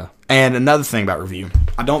 Yeah. And another thing about review,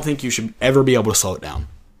 I don't think you should ever be able to slow it down.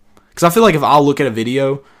 Because I feel like if I look at a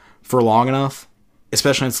video for long enough,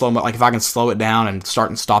 especially in slow mo, if I can slow it down and start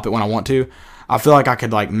and stop it when I want to, I feel like I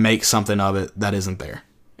could make something of it that isn't there.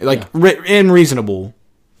 In reasonable.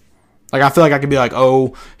 I feel like I could be like,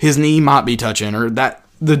 oh, his knee might be touching, or that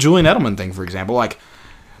the Julian Edelman thing, for example. Like,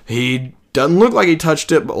 he doesn't look like he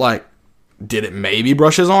touched it, but, like, did it maybe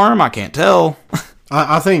brush his arm? I can't tell.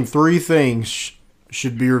 I think 3 things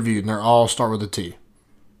should be reviewed, and they're all start with a T.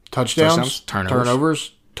 Touchdowns,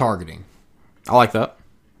 turnovers, targeting. I like that.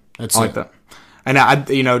 That's I like that. And,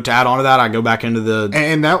 to add on to that, I go back into the...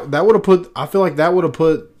 And that would have put... I feel like that would have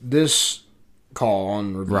put this call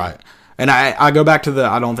on review. Right. And I go back to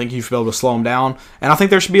I don't think you should be able to slow them down. And I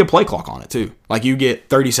think there should be a play clock on it, too. Like, you get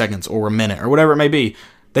 30 seconds or a minute or whatever it may be.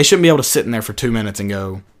 They shouldn't be able to sit in there for 2 minutes and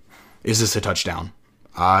go, is this a touchdown?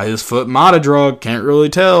 His foot might have drug. Can't really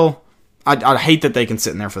tell. I hate that they can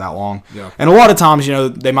sit in there for that long. Yeah. And a lot of times,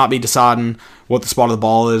 they might be deciding what the spot of the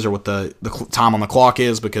ball is or what the time on the clock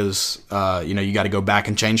is because, you got to go back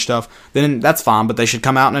and change stuff. Then that's fine, but they should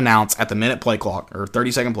come out and announce at the minute play clock or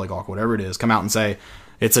 30-second play clock, whatever it is, come out and say,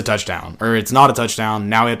 it's a touchdown, or it's not a touchdown.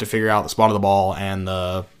 Now we have to figure out the spot of the ball and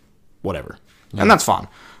the whatever. Yeah. And that's fine.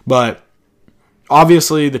 But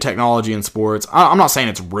obviously the technology in sports, I'm not saying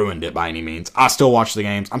it's ruined it by any means. I still watch the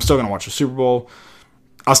games. I'm still going to watch the Super Bowl.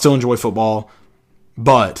 I still enjoy football.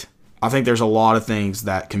 But I think there's a lot of things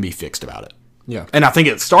that can be fixed about it. Yeah. And I think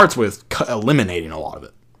it starts with eliminating a lot of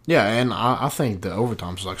it. Yeah, and I think the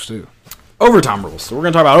overtime sucks too. Overtime rules. So we're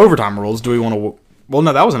going to talk about overtime rules. Do we want to... Well,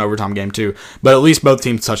 no, that was an overtime game, too. But at least both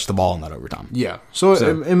teams touched the ball in that overtime. Yeah. So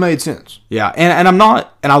it made sense. Yeah. And I'm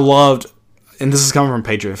not... And I loved... And this is coming from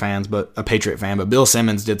Patriot fans, but a Patriot fan. But Bill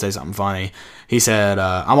Simmons did say something funny. He said,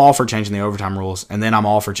 I'm all for changing the overtime rules. And then I'm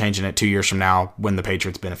all for changing it 2 years from now when the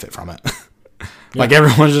Patriots benefit from it. Like,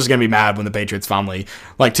 everyone's just going to be mad when the Patriots finally...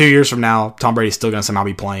 Like, 2 years from now, Tom Brady's still going to somehow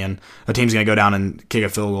be playing. A team's going to go down and kick a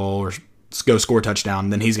field goal or go score a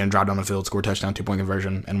touchdown. Then he's going to drive down the field, score a touchdown, 2-point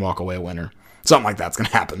conversion, and walk away a winner. Something like that's going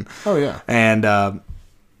to happen. Oh, yeah. And,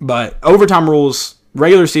 but overtime rules,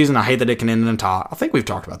 regular season, I hate that it can end in a tie. I think we've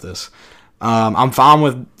talked about this. I'm fine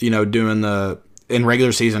with, doing in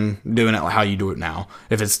regular season, doing it how you do it now.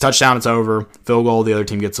 If it's touchdown, it's over. Field goal, the other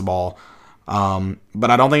team gets the ball.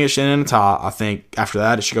 But I don't think it should end in a tie. I think after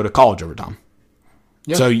that, it should go to college overtime.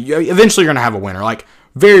 Yeah. So eventually you're going to have a winner. Like,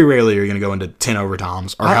 very rarely are you going to go into 10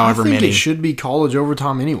 overtimes or however many. I think it should be college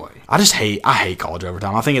overtime anyway. I hate college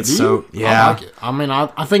overtime. I think it's so, yeah. I like it. I mean,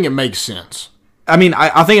 I think it makes sense. I mean,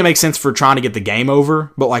 I think it makes sense for trying to get the game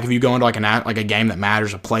over, but like if you go into like a game that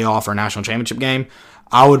matters, a playoff or a national championship game,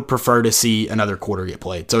 I would prefer to see another quarter get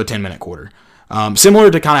played, so a 10-minute quarter.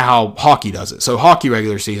 Similar to kind of how hockey does it. So hockey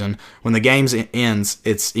regular season, when the game ends,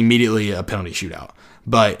 it's immediately a penalty shootout.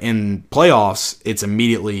 But in playoffs, it's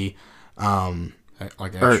immediately...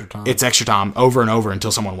 like extra time. It's extra time over and over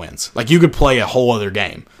until someone wins. Like, you could play a whole other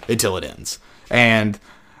game until it ends. And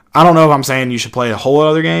I don't know if I'm saying you should play a whole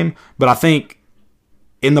other game, but I think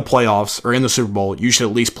in the playoffs or in the Super Bowl, you should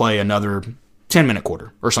at least play another 10-minute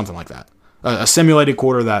quarter or something like that. A simulated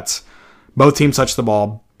quarter that's both teams touch the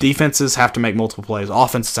ball, defenses have to make multiple plays,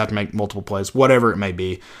 offenses have to make multiple plays, whatever it may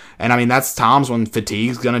be. And, I mean, that's times when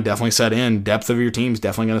fatigue's going to definitely set in. Depth of your team's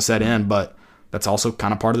definitely going to set in, but that's also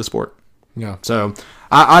kind of part of the sport. Yeah. So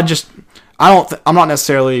I'm not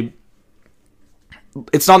necessarily.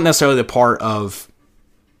 It's not necessarily the part of.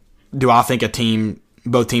 Do I think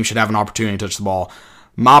both teams should have an opportunity to touch the ball?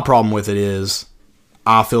 My problem with it is,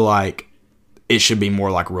 I feel like it should be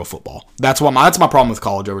more like real football. That's my problem with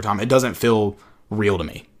college overtime. It doesn't feel real to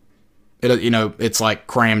me. It's like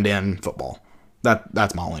crammed in football.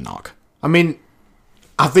 That's my only knock. I mean,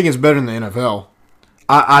 I think it's better than the NFL.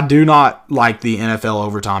 I do not like the NFL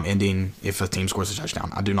overtime ending if a team scores a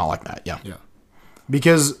touchdown. I do not like that. Yeah. Yeah.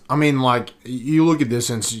 Because, I mean, like, you look at this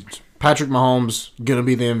instance, Patrick Mahomes going to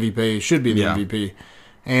be the MVP, should be the MVP,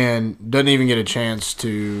 and doesn't even get a chance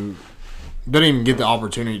doesn't even get the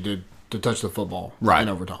opportunity to touch the football in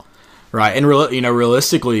overtime. Right. And,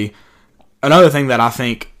 realistically, another thing that I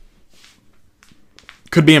think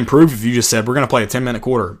could be improved if you just said, we're going to play a 10-minute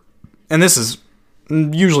quarter. And this is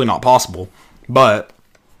usually not possible, but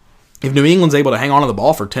if New England's able to hang on to the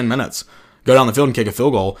ball for 10 minutes, go down the field and kick a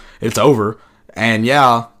field goal, it's over. And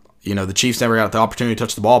the Chiefs never got the opportunity to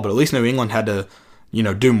touch the ball, but at least New England had to,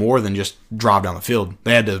 do more than just drive down the field.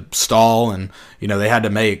 They had to stall and, they had to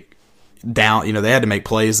make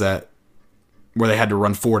plays where they had to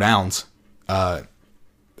run 4 downs at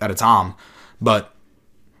a time. But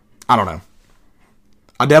I don't know.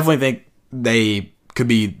 I definitely think the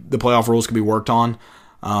playoff rules could be worked on.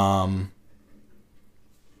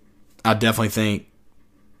 I definitely think,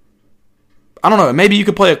 I don't know, maybe you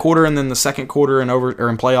could play a quarter and then the second quarter in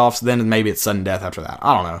playoffs, then maybe it's sudden death after that.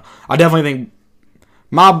 I don't know. I definitely think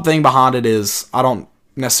my thing behind it is I don't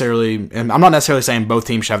necessarily, and I'm not necessarily saying both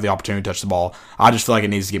teams should have the opportunity to touch the ball. I just feel like it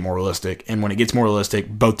needs to get more realistic. And when it gets more realistic,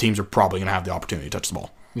 both teams are probably going to have the opportunity to touch the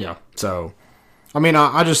ball. Yeah. So, I mean,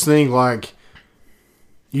 I just think, like,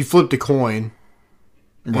 you flipped a coin,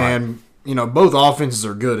 and, you know, both offenses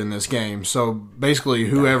are good in this game. So, basically,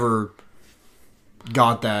 whoever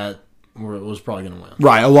got that was probably going to win.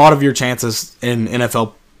 right, a lot of your chances in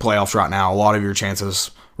NFL playoffs right now, a lot of your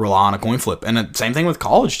chances rely on a coin flip. And the same thing with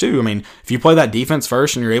college, too. I mean, if you play that defense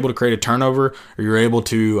first and you're able to create a turnover or you're able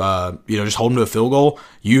to, just hold them to a field goal,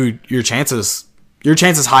 your chances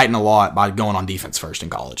heighten a lot by going on defense first in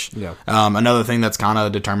college. Yeah. Another thing that's kind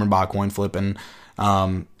of determined by a coin flip, and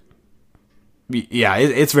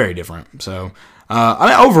it's very different. So,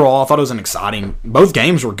 overall, I thought it was an exciting. Both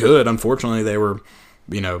games were good. Unfortunately, they were,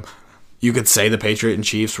 you could say the Patriots and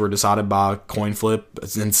Chiefs were decided by a coin flip.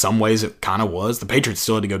 In some ways, it kind of was. The Patriots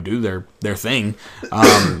still had to go do their thing.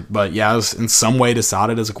 But, yeah, it was in some way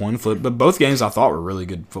decided as a coin flip. But both games I thought were really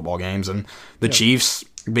good football games. And the Chiefs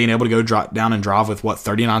being able to go down and drive with,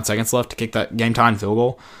 39 seconds left to kick that game-tying field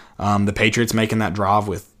goal. The Patriots making that drive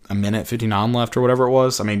with a minute 59 left or whatever it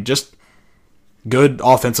was. I mean, just good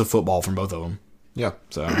offensive football from both of them. Yeah.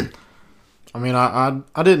 So, I mean, I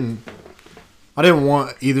didn't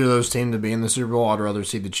want either of those teams to be in the Super Bowl. I'd rather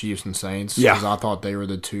see the Chiefs and Saints. Yeah. Because I thought they were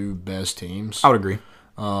the two best teams. I would agree.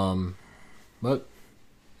 But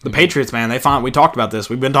the Patriots, man, we talked about this.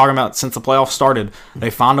 We've been talking about it since the playoffs started. They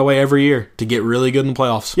find a way every year to get really good in the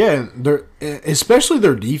playoffs. yeah, especially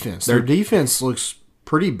their defense. Their defense looks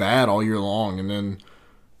pretty bad all year long. And then,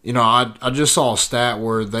 I just saw a stat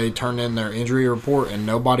where they turned in their injury report and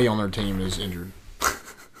nobody on their team is injured.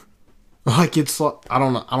 It's like, I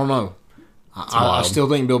don't know. I still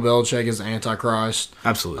think Bill Belichick is the Antichrist.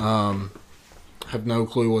 Absolutely. Have no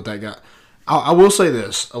clue what that guy. I will say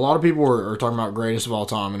this: a lot of people are talking about greatest of all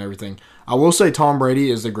time and everything. I will say Tom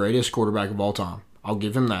Brady is the greatest quarterback of all time. I'll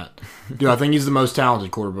give him that. Do I think he's the most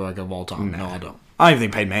talented quarterback of all time? No, I don't. I don't even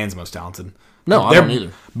think Peyton Manning's the most talented. No, I don't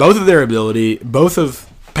either. Both of their ability, both of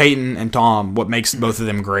Peyton and Tom, what makes both of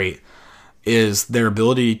them great is their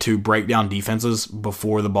ability to break down defenses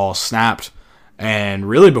before the ball snapped and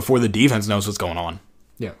really before the defense knows what's going on.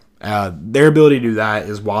 Yeah. Their ability to do that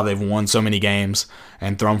is why they've won so many games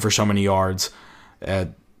and thrown for so many yards.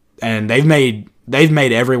 And they've made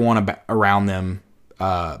everyone around them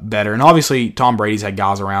better. And obviously, Tom Brady's had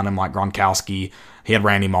guys around him like Gronkowski. He had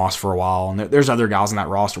Randy Moss for a while. And there's other guys in that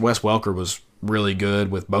roster. Wes Welker was really good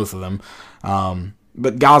with both of them.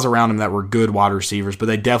 But guys around him that were good wide receivers, but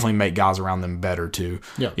they definitely make guys around them better too.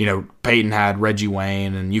 Yeah. Peyton had Reggie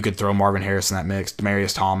Wayne, and you could throw Marvin Harris in that mix,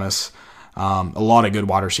 Demaryius Thomas, a lot of good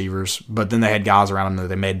wide receivers. But then they had guys around them that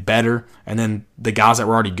they made better, and then the guys that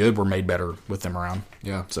were already good were made better with them around.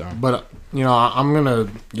 Yeah. So, but I'm gonna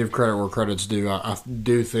give credit where credit's due. I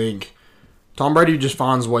do think Tom Brady just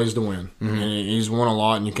finds ways to win, and he's won a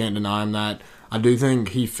lot, and you can't deny him that. I do think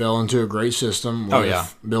he fell into a great system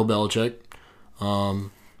with Bill Belichick.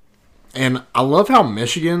 And I love how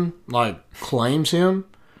Michigan claims him.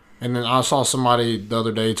 And then I saw somebody the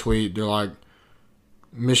other day tweet, they're like,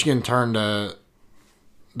 Michigan turned the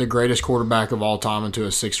greatest quarterback of all time into a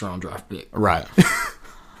 6th-round draft pick. Right.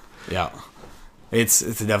 Yeah. It's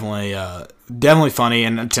definitely funny.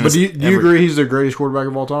 And but do you agree he's the greatest quarterback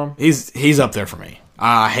of all time? He's up there for me.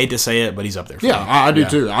 I hate to say it, but he's up there for me. I do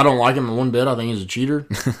too. I don't like him one bit. I think he's a cheater.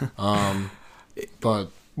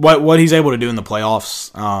 But what he's able to do in the playoffs,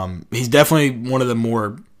 he's definitely one of the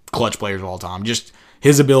more clutch players of all time. Just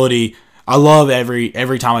his ability. I love every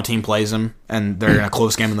time a team plays him and they're in a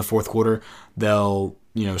close game in the fourth quarter, they'll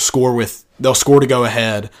score to go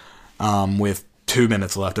ahead with 2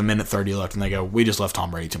 minutes left, a minute 30 left, and they go, we just left Tom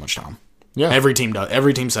Brady too much time. Yeah, every team does.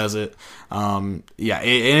 Every team says it. And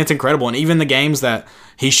it's incredible. And even the games that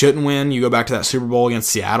he shouldn't win, you go back to that Super Bowl against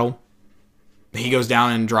Seattle. He goes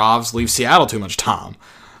down and drives, leaves Seattle too much time.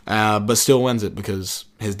 But still wins it because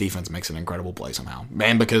his defense makes an incredible play somehow.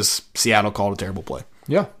 And because Seattle called a terrible play.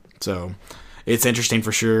 Yeah. So it's interesting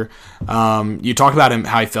for sure. You talk about him,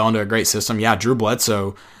 how he fell into a great system. Yeah, Drew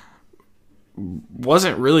Bledsoe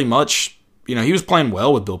wasn't really much. He was playing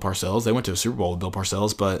well with Bill Parcells. They went to a Super Bowl with Bill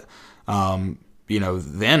Parcells. But,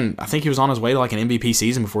 then I think he was on his way to an MVP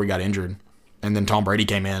season before he got injured. And then Tom Brady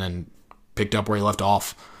came in and picked up where he left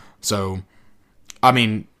off. So, I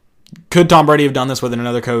mean, could Tom Brady have done this with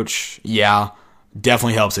another coach? Yeah.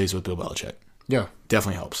 Definitely helps that he's with Bill Belichick. Yeah.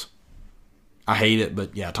 Definitely helps. I hate it,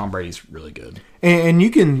 but yeah, Tom Brady's really good. And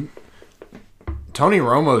you can... Tony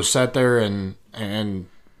Romo sat there and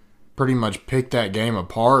pretty much picked that game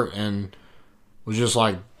apart and was just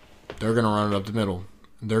like, they're going to run it up the middle.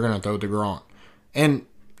 They're going to throw it to Gronk. And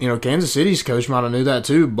Kansas City's coach might have knew that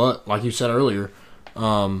too, but like you said earlier,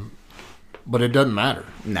 but it doesn't matter.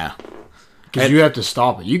 No. Because you have to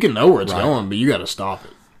stop it. You can know where it's going, but you got to stop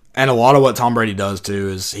it. And a lot of what Tom Brady does, too,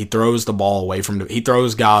 is he throws the ball away from – he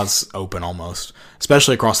throws guys open almost,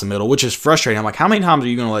 especially across the middle, which is frustrating. I'm like, how many times are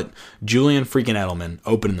you going to let Julian freaking Edelman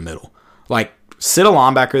open in the middle? Like, sit a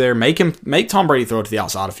linebacker there, make Tom Brady throw it to the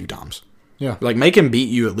outside a few times. Yeah. Like, make him beat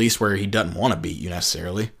you at least where he doesn't want to beat you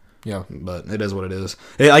necessarily. Yeah. But it is what it is.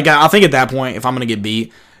 Like, I think at that point, if I'm going to get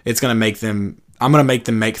beat, it's going to make them – I'm going to make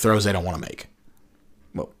them make throws they don't want to make.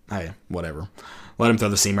 Well, hey, whatever. Let him throw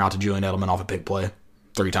the seam route to Julian Edelman off a big play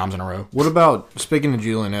 3 times in a row. What about, speaking of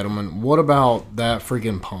Julian Edelman, what about that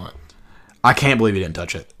freaking punt? I can't believe he didn't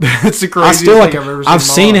touch it. That's the I craziest still thing I've ever seen. I've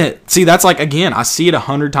seen it. See, that's like, again, I see it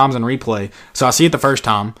 100 times in replay. So I see it the first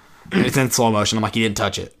time, and it's in slow motion. I'm like, he didn't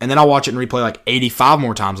touch it. And then I watch it in replay like 85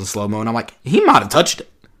 more times in slow mo, and I'm like, he might have touched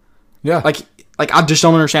it. Yeah. Like I just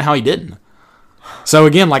don't understand how he didn't. So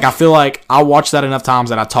again, like I feel like I watched that enough times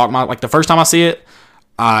that I talk my like the first time I see it,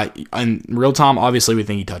 in real time, obviously we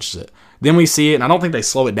think he touches it. Then we see it, and I don't think they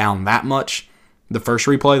slow it down that much. The first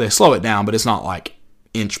replay, they slow it down, but it's not like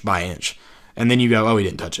inch by inch. And then you go, oh, he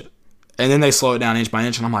didn't touch it. And then they slow it down inch by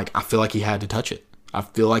inch, and I'm like, I feel like he had to touch it. I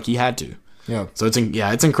feel like he had to. Yeah. So it's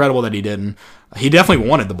incredible that he didn't. He definitely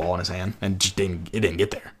wanted the ball in his hand, and just didn't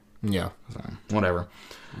get there. Yeah. So, whatever.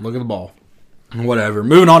 Look at the ball. Whatever.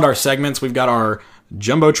 Moving on to our segments, we've got our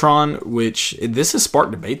Jumbotron, which this has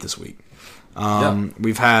sparked debate this week.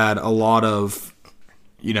 We've had a lot of,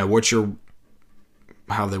 what's your,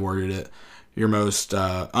 how they worded it, your most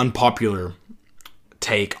unpopular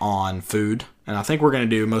take on food. And I think we're going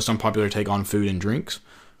to do most unpopular take on food and drinks.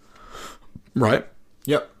 Right?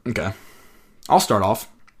 Yep. Okay. I'll start off.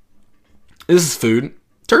 This is food.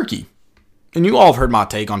 Turkey. And you all have heard my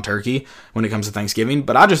take on turkey when it comes to Thanksgiving,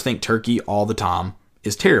 but I just think turkey all the time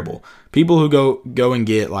is terrible. People who go and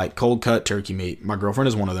get like cold cut turkey meat, my girlfriend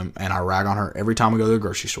is one of them, and I rag on her every time we go to the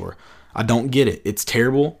grocery store. I don't get it. It's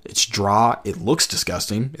terrible. It's dry. It looks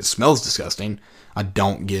disgusting. It smells disgusting. I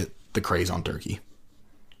don't get the craze on turkey.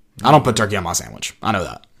 I don't put turkey on my sandwich. I know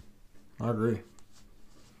that. I agree.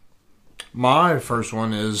 My first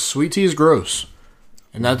one is sweet tea is gross.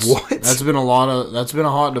 And that's been a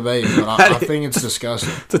hot debate, but I think it's disgusting.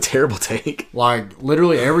 It's a terrible take. Like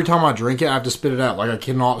literally every time I drink it, I have to spit it out. Like I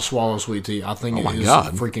cannot swallow sweet tea. I think it is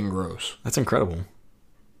freaking gross. That's incredible.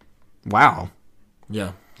 Wow. Yeah,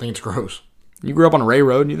 I think it's gross. You grew up on Ray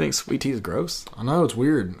Road and you think sweet tea is gross? I know, it's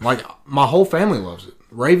weird. Like my whole family loves it.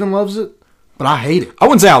 Raven loves it, but I hate it. I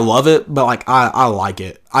wouldn't say I love it, but like I like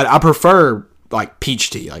it. I prefer like peach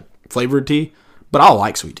tea, like flavored tea, but I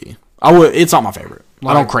like sweet tea. It's not my favorite.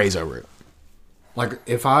 I don't craze over it. Like,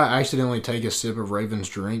 if I accidentally take a sip of Raven's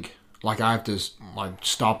drink, like, I have to, like,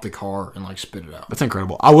 stop the car and, like, spit it out. That's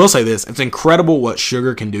incredible. I will say this. It's incredible what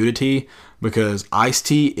sugar can do to tea because iced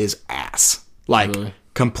tea is ass. Like, really?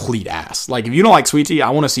 Complete ass. Like, if you don't like sweet tea, I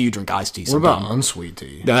want to see you drink iced tea sometime. What about unsweet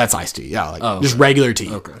tea? No, that's iced tea. Yeah, like, just regular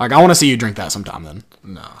tea. Okay. Like, I want to see you drink that sometime then.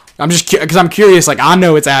 No. I'm just, because I'm curious. Like, I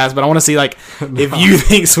know it's ass, but I want to see, like, if you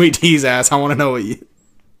think sweet tea's ass, I want to know what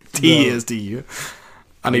tea is to you.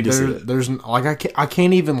 I need to see it. There's like I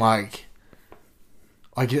can't even like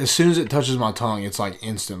as soon as it touches my tongue, it's like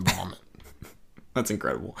instant vomit. That's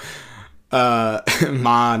incredible.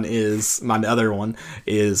 My other one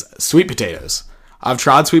is sweet potatoes. I've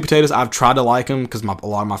tried sweet potatoes. I've tried to like them because a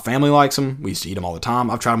lot of my family likes them. We used to eat them all the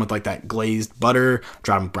time. I've tried them with like that glazed butter. I've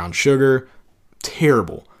tried them with brown sugar.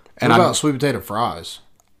 Terrible. What about sweet potato fries?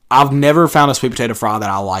 I've never found a sweet potato fry that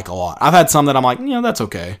I like a lot. I've had some that I'm like, that's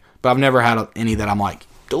okay. But I've never had any that I'm like,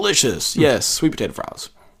 delicious. Yes, sweet potato fries.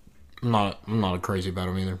 I'm not crazy about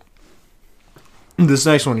them either. This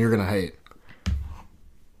next one you're going to hate.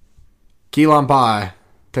 Key lime pie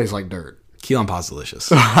tastes like dirt. Key lime pie's delicious.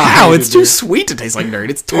 How? It's too sweet to taste like dirt.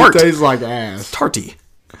 It's tart. It tastes like ass. It's tarty.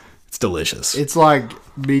 It's delicious. It's like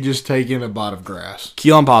me just taking a bite of grass.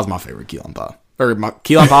 Key lime pie is my favorite key lime pie.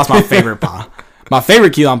 Key lime pie is my favorite pie. My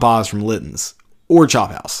favorite key lime pie is from Litton's or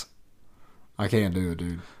Chop House. I can't do it,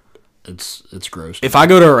 dude. It's gross. If I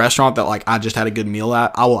go to a restaurant that like I just had a good meal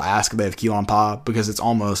at, I will ask if they have key lime pie because it's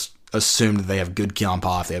almost assumed that they have good key lime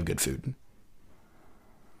pie if they have good food.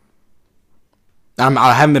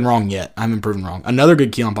 I haven't been wrong yet. I haven't been proven wrong. Another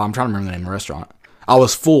good key lime pie, I'm trying to remember the name of the restaurant. I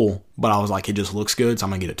was full, but I was like, it just looks good, so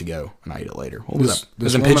I'm going to get it to go, and I eat it later. What was that? It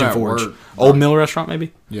was in Pigeon Forge. Old Mill restaurant,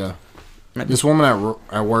 maybe? Yeah. This woman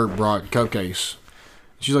at work brought cupcakes.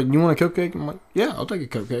 She's like, you want a cupcake? I'm like, yeah, I'll take a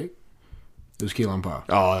cupcake. It was key lime pie.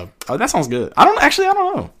 Oh, that sounds good. I don't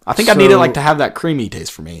know. I think I need it like to have that creamy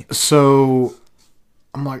taste for me. So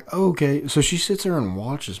I'm like, oh, okay. So she sits there and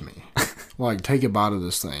watches me like take a bite of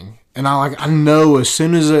this thing, and I know as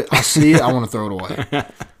soon as I see it, I want to throw it away.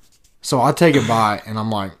 So I take a bite, and I'm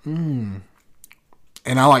like, and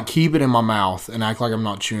I like keep it in my mouth and act like I'm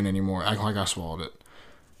not chewing anymore, act like I swallowed it.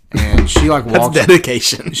 And she like walks. That's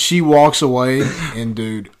dedication. She walks away, and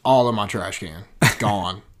dude, all of my trash can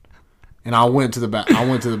gone. And I went to the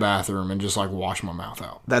bathroom and just like washed my mouth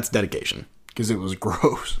out That's dedication. because it was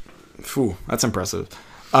gross. Phew, that's impressive.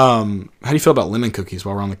 How do you feel about lemon cookies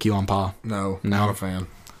while we're on the key lime pie? No, not a fan.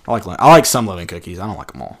 I like some lemon cookies. I don't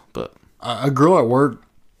like them all, but A girl at work,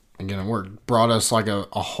 brought us like a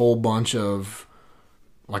whole bunch of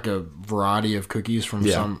like a variety of cookies from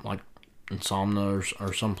some like Insomnia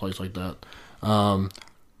or some place like that.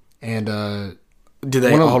 did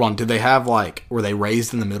they hold on? Did they have like were they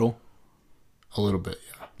raised in the middle? A little bit,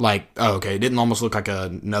 yeah. Like okay, it didn't almost look like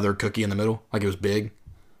another cookie in the middle, like it was big.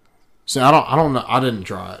 So I don't know. I didn't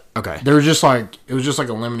try it. Okay, There was just like it was just like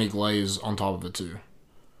a lemony glaze on top of it too.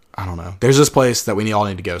 I don't know. There's this place that we all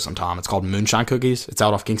need to go sometime. It's called Moonshine Cookies. It's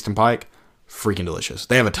out off Kingston Pike. Freaking delicious.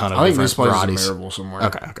 They have a ton of I think different this place varieties. is in Maryville somewhere.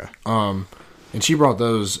 Okay. And she brought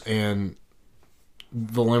those, and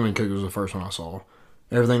the lemon cookie was the first one I saw.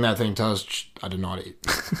 Everything that thing touched, I did not eat.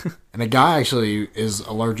 And a guy actually is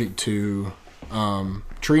allergic to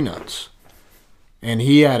tree nuts, and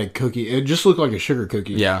he had a cookie. It just looked like a sugar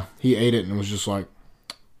cookie. Yeah. He ate it and was just like,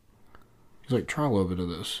 he's like, try a little bit of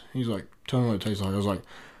this. He's like, tell me what it tastes like. I was like,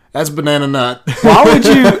 that's banana nut. Why would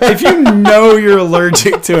you, if you know you're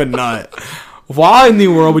allergic to a nut, why in the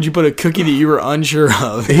world would you put a cookie that you were unsure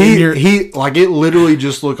of? He like it literally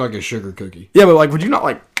just looked like a sugar cookie. Yeah, but like, would you not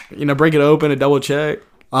like, break it open and double check?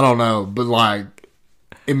 I don't know, but like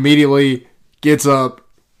immediately gets up,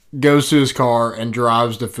 goes to his car, and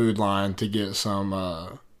drives to Food Line to get some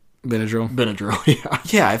Benadryl. Yeah.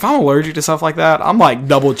 Yeah, if I'm allergic to stuff like that, I'm like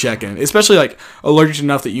double checking. Especially like allergic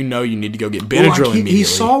enough that you need to go get Benadryl immediately. He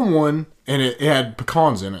saw one and it had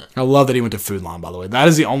pecans in it. I love that he went to Food Line, by the way. That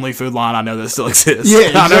is the only Food Line I know that still exists. Yeah,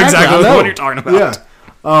 exactly. I know exactly what you're talking about.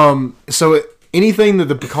 Yeah. So anything that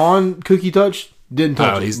the pecan cookie touched didn't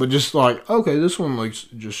touch it, but just like, okay, this one looks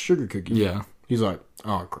just sugar cookie. Yeah. He's like,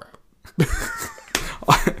 oh crap.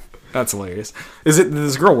 That's hilarious. Does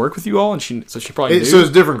this girl work with you all? And she probably knew? So it's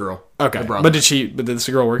a different girl. Okay. But did this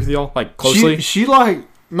girl work with you all like closely? She like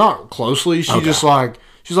not closely. She just like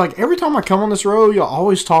she's like every time I come on this road, y'all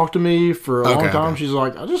always talk to me for a long time. Okay. She's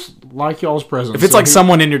like, I just like y'all's presence. If it's like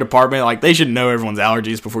someone in your department, like they should know everyone's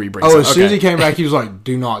allergies before you bring. As soon as he came back, he was like,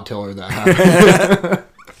 do not tell her that happened.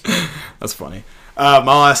 That's funny. My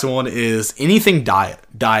last one is anything diet,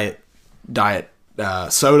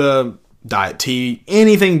 soda, diet tea,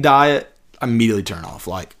 anything diet, immediately turn off.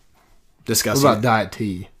 Like, disgusting. What about diet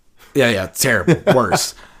tea? Yeah, terrible.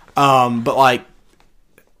 Worse. But like,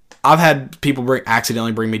 I've had people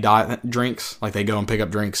accidentally bring me diet drinks. Like, they go and pick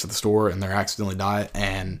up drinks at the store and they're accidentally diet,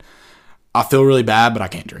 and I feel really bad, but I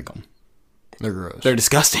can't drink them. They're gross. They're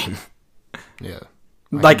disgusting. Yeah.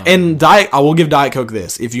 Like, and diet, I will give Diet Coke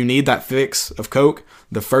this. If you need that fix of Coke,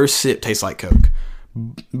 the first sip tastes like Coke.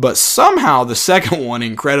 But somehow the second one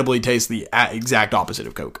incredibly tastes the exact opposite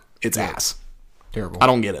of Coke. It's ass. Terrible. I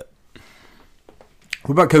don't get it.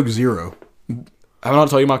 What about Coke Zero? Have I not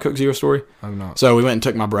told you my Coke Zero story? I've not. So we went and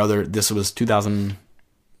took my brother. This was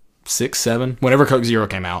 2006, 7. Whenever Coke Zero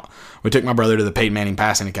came out, we took my brother to the Peyton Manning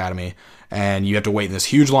Passing Academy. And you have to wait in this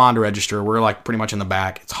huge line to register. We're like pretty much in the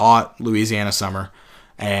back. It's hot, Louisiana summer.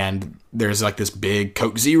 And there's like this big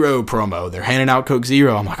Coke Zero promo. They're handing out Coke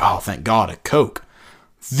Zero. I'm like, oh, thank God, a Coke.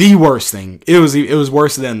 The worst thing. It was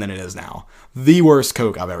worse then than it is now. The worst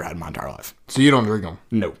Coke I've ever had in my entire life. So you don't drink them?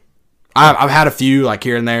 No. I've had a few like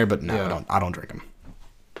here and there, but no, I don't drink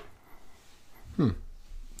them.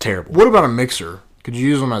 Terrible. What about a mixer? Could you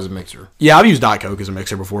use them as a mixer? Yeah, I've used Diet Coke as a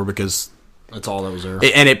mixer before because that's all that was there.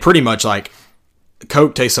 And it pretty much like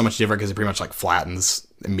Coke tastes so much different because it pretty much like flattens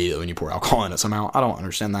immediately when you pour alcohol in it somehow. I don't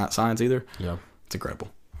understand that science either. Yeah. It's incredible.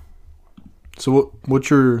 So was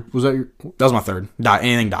that your... That was my third. Diet,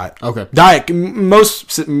 anything diet. Okay. Diet, more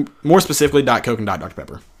specifically Diet Coke and Diet Dr.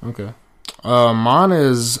 Pepper. Okay. Mine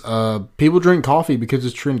is people drink coffee because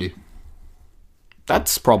it's trendy.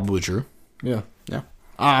 That's probably true. Yeah. Yeah.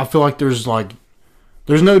 I feel like there's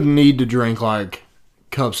no need to drink like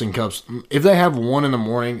cups and cups. If they have one in the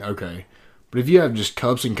morning, okay. But if you have just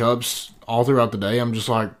cups and cups all throughout the day, I'm just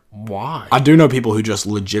like, why? I do know people who just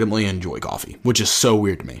legitimately enjoy coffee, which is so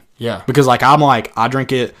weird to me. Yeah. Because like I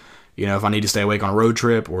drink it, if I need to stay awake on a road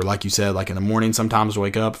trip, or like you said, like in the morning sometimes to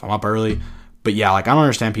wake up if I'm up early. But yeah, like I don't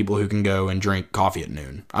understand people who can go and drink coffee at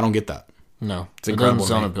noon. I don't get that. No. It's incredible. It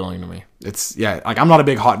doesn't sound appealing to me. It's like I'm not a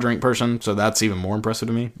big hot drink person, so that's even more impressive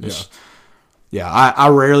to me. I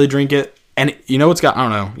rarely drink it. And you know what's got, I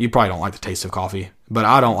don't know, you probably don't like the taste of coffee, but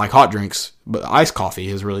I don't like hot drinks, but iced coffee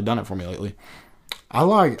has really done it for me lately. I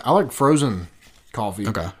like frozen coffee.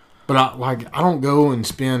 Okay. But I don't go and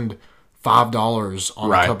spend $5 on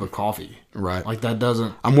Right. a cup of coffee. Right. Like that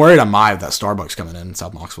doesn't. I'm worried I might have that Starbucks coming in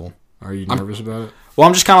South Knoxville. Are you nervous about it? Well,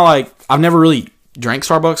 I'm just kind of like, I've never really drank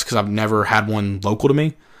Starbucks because I've never had one local to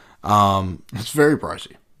me. It's very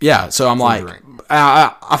pricey. Yeah, so I'm like, drink.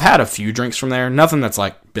 I've had a few drinks from there. Nothing that's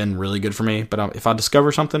like been really good for me, but if I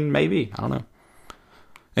discover something, maybe. I don't know.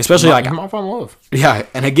 Especially You like, might find love. yeah,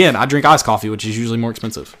 and again, I drink iced coffee, which is usually more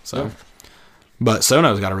expensive. So, but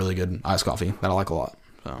Sono's got a really good iced coffee that I like a lot.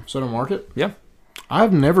 So, Soda Market? yeah,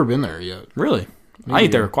 I've never been there yet. really, I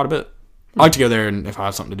eat there quite a bit. I like to go there, and if I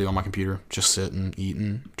have something to do on my computer, just sit and eat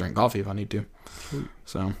and drink coffee if I need to.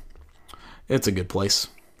 So, it's a good place.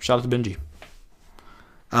 Shout out to Benji.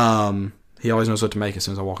 He always knows what to make as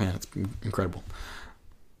soon as I walk in. It's incredible.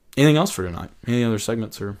 Anything else for tonight? Any other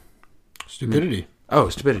segments or Stupidity. Oh,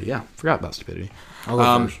 stupidity. Yeah, forgot about stupidity. I'll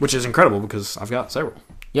go first. Which is incredible because I've got several.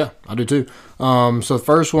 Yeah, I do too. So the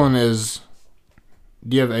first one is,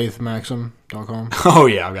 do you have eighthmaxim.com? Oh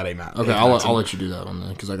yeah, I've got a map. Okay, I'll let you do that one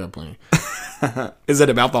then because I got plenty. Is it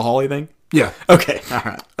about the Holly thing? Yeah. Okay. All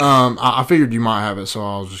right. I figured you might have it, so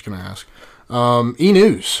I was just gonna ask.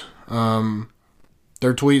 E-News.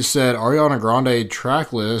 Their tweet said Ariana Grande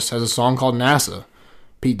track list has a song called NASA.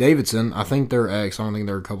 Pete Davidson, I think they're ex, I don't think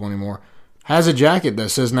they're a couple anymore, has a jacket that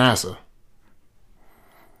says NASA.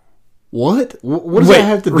 What? What does that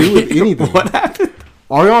have to do with anything? What happened?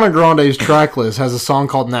 Ariana Grande's track list has a song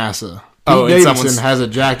called NASA. Pete Oh, and Davidson has a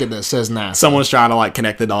jacket that says NASA. Someone's trying to like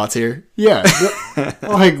connect the dots here. Yeah.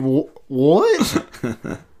 Like, what?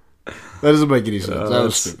 That doesn't make any sense. That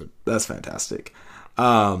was stupid. That's fantastic.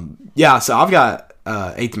 Yeah, so I've got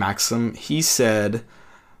Eighth Maxim. He said,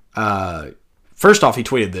 first off, he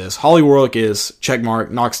tweeted this. Holly Warlick is,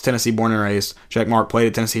 checkmark, Knox, Tennessee, born and raised, checkmark, played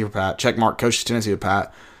at Tennessee for Pat, checkmark, coached Tennessee with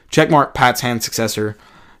Pat, checkmark, Pat's hand successor,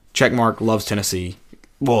 checkmark, loves Tennessee.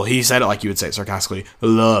 Well, he said it like you would say it sarcastically,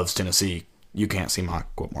 loves Tennessee. You can't see my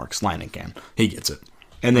quote marks. Landon can. He gets it.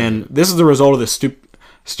 And then this is the result of this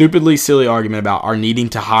stupidly silly argument about our needing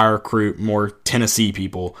to hire, recruit more Tennessee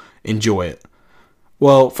people. Enjoy it.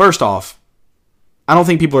 Well, first off, I don't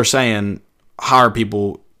think people are saying hire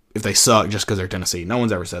people if they suck just because they're Tennessee. No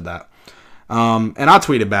one's ever said that. And I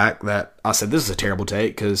tweeted back that I said this is a terrible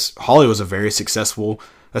take because Holly was a very successful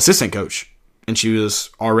assistant coach. And she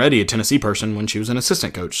was already a Tennessee person when she was an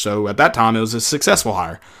assistant coach. So at that time, it was a successful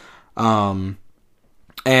hire. And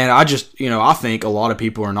I just, I think a lot of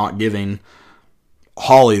people are not giving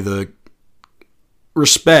Holly the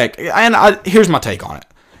respect. And here's my take on it.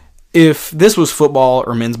 If this was football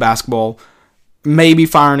or men's basketball, maybe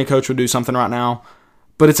firing a coach would do something right now.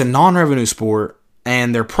 But it's a non-revenue sport,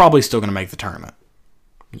 and they're probably still going to make the tournament.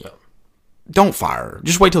 Yeah. Don't fire her.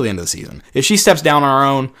 Just wait till the end of the season. If she steps down on her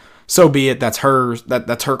own, so be it. That's her.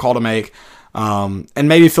 That's her call to make. And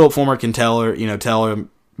maybe Philip Fulmer can tell her.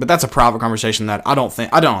 But that's a private conversation that I don't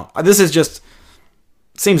think. This is just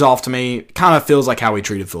seems off to me. Kind of feels like how we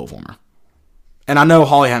treated Philip Fulmer. And I know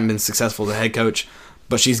Holly hasn't been successful as a head coach,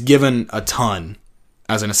 but she's given a ton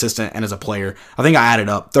as an assistant and as a player. I think I added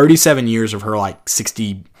up 37 years of her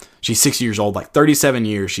 60. She's 60 years old. 37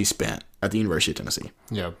 years she spent at the University of Tennessee.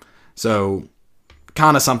 Yeah. So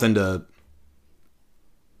kind of something to.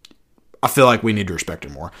 I feel like we need to respect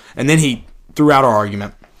her more. And then he, throughout our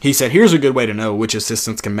argument, he said, here's a good way to know which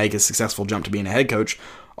assistants can make a successful jump to being a head coach.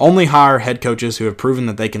 Only hire head coaches who have proven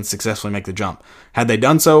that they can successfully make the jump. Had they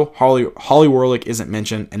done so, Holly Warlick isn't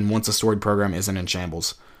mentioned, and once a storied program isn't in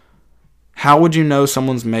shambles. How would you know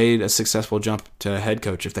someone's made a successful jump to a head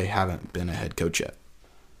coach if they haven't been a head coach yet?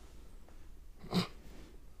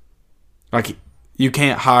 You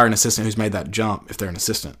can't hire an assistant who's made that jump if they're an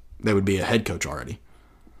assistant. They would be a head coach already.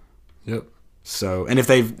 Yep. So, and if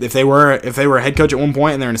they were a head coach at one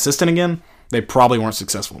point and they're an assistant again, they probably weren't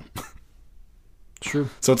successful. True.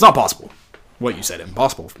 So it's not possible. What you said,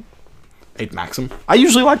 impossible. Eighth Maxim. I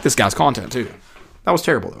usually like this guy's content too. That was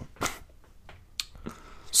terrible though.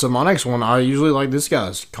 So my next one, I usually like this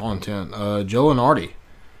guy's content. Joe Lenardi.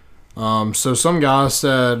 So some guy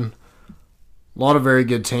said a lot of very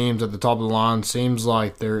good teams at the top of the line. Seems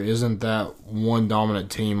like there isn't that one dominant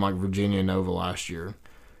team like Virginia Nova last year.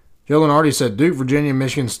 Joe Lenardi said Duke, Virginia, and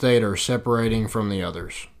Michigan State are separating from the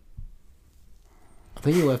others. I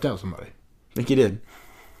think he left out somebody. I think he did.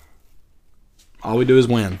 All we do is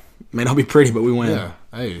win. May not be pretty, but we win. Yeah.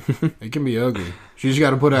 Hey, it can be ugly. She just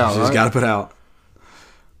got to put out, Just got to put out.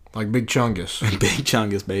 Like Big Chungus. Big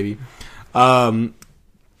Chungus, baby.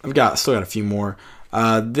 Still got a few more.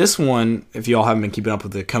 This one, if y'all haven't been keeping up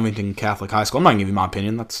with the Covington Catholic High School, I'm not going to give you my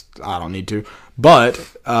opinion. I don't need to. But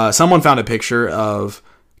someone found a picture of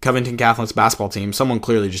Covington Catholic's basketball team. Someone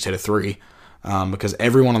clearly just hit a 3 because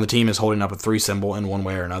everyone on the team is holding up a 3 symbol in one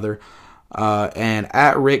way or another. And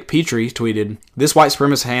at Rick Petrie tweeted, "This white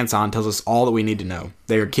supremacist hand sign tells us all that we need to know.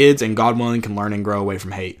 They are kids and God willing can learn and grow away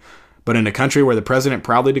from hate. But in a country where the president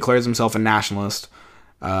proudly declares himself a nationalist,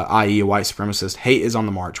 i.e. a white supremacist, hate is on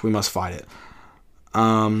the march. We must fight it."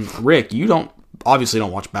 Rick, you obviously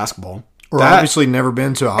don't watch basketball. Or obviously never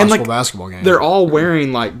been to a high school basketball game. They're all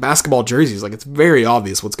wearing like basketball jerseys. Like it's very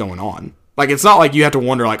obvious what's going on. Like it's not like you have to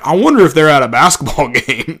wonder like, I wonder if they're at a basketball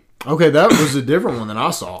game. Okay, that was a different one than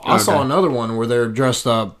I saw. I saw another one where they're dressed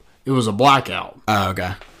up. It was a blackout. Oh,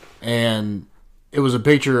 okay. And it was a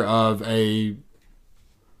picture of a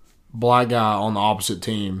black guy on the opposite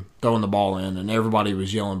team throwing the ball in, and everybody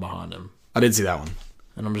was yelling behind him. I did see that one.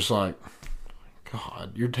 And I'm just like,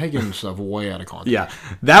 God, you're taking stuff way out of context. Yeah,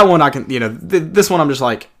 that one I can, this one I'm just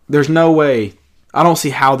like, there's no way, I don't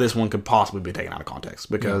see how this one could possibly be taken out of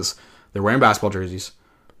context because they're wearing basketball jerseys.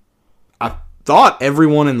 I thought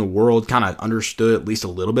everyone in the world kind of understood at least a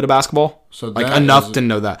little bit of basketball, so like enough to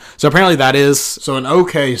know that. So apparently that is so an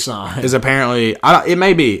okay sign. Is apparently it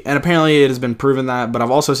may be, and apparently it has been proven that. But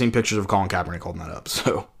I've also seen pictures of Colin Kaepernick holding that up.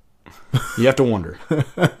 So you have to wonder.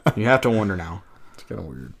 You have to wonder now. It's kind of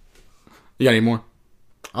weird. You got any more?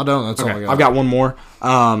 I don't. That's all I got. I've got one more.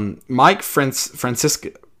 Mike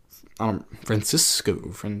Francisco. I don't know.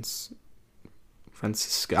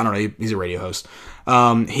 He's a radio host.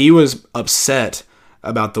 He was upset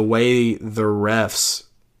about the way the refs,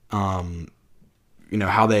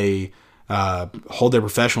 how they hold their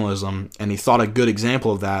professionalism, and he thought a good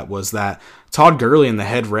example of that was that Todd Gurley and the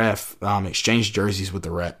head ref exchanged jerseys with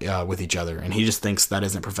with each other, and he just thinks that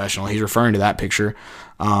isn't professional. He's referring to that picture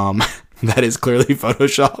that is clearly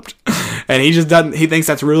photoshopped, and he just doesn't. He thinks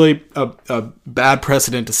that's really a bad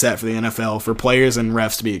precedent to set for the NFL for players and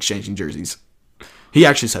refs to be exchanging jerseys. He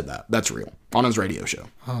actually said that. That's real on his radio show.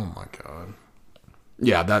 Oh my God.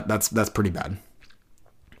 Yeah, that's pretty bad.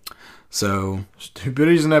 So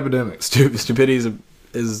stupidity is an epidemic. Stupidity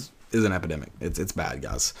is an epidemic. It's bad,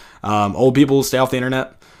 guys. Old people, stay off the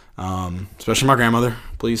internet. Especially my grandmother.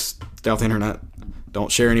 Please stay off the internet.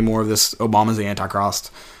 Don't share any more of this Obama's the Antichrist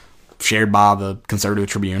shared by the Conservative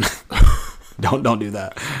Tribune. Don't do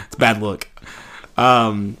that. It's a bad look.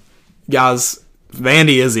 Guys,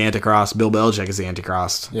 Vandy is the Antichrist. Bill Belichick is the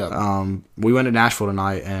Antichrist. Yeah. We went to Nashville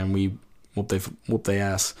tonight and we whooped their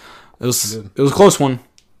ass. It was a close one.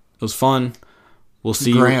 It was fun. We'll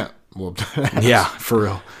see Grant whooped ass. Yeah, for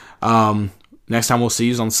real. Next time we'll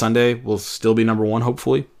see you on Sunday. We'll still be number 1,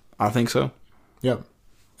 hopefully. I think so. Yep.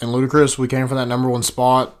 And Ludacris, we came for that number 1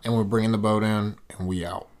 spot, and we're bringing the boat in, and we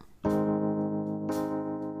out.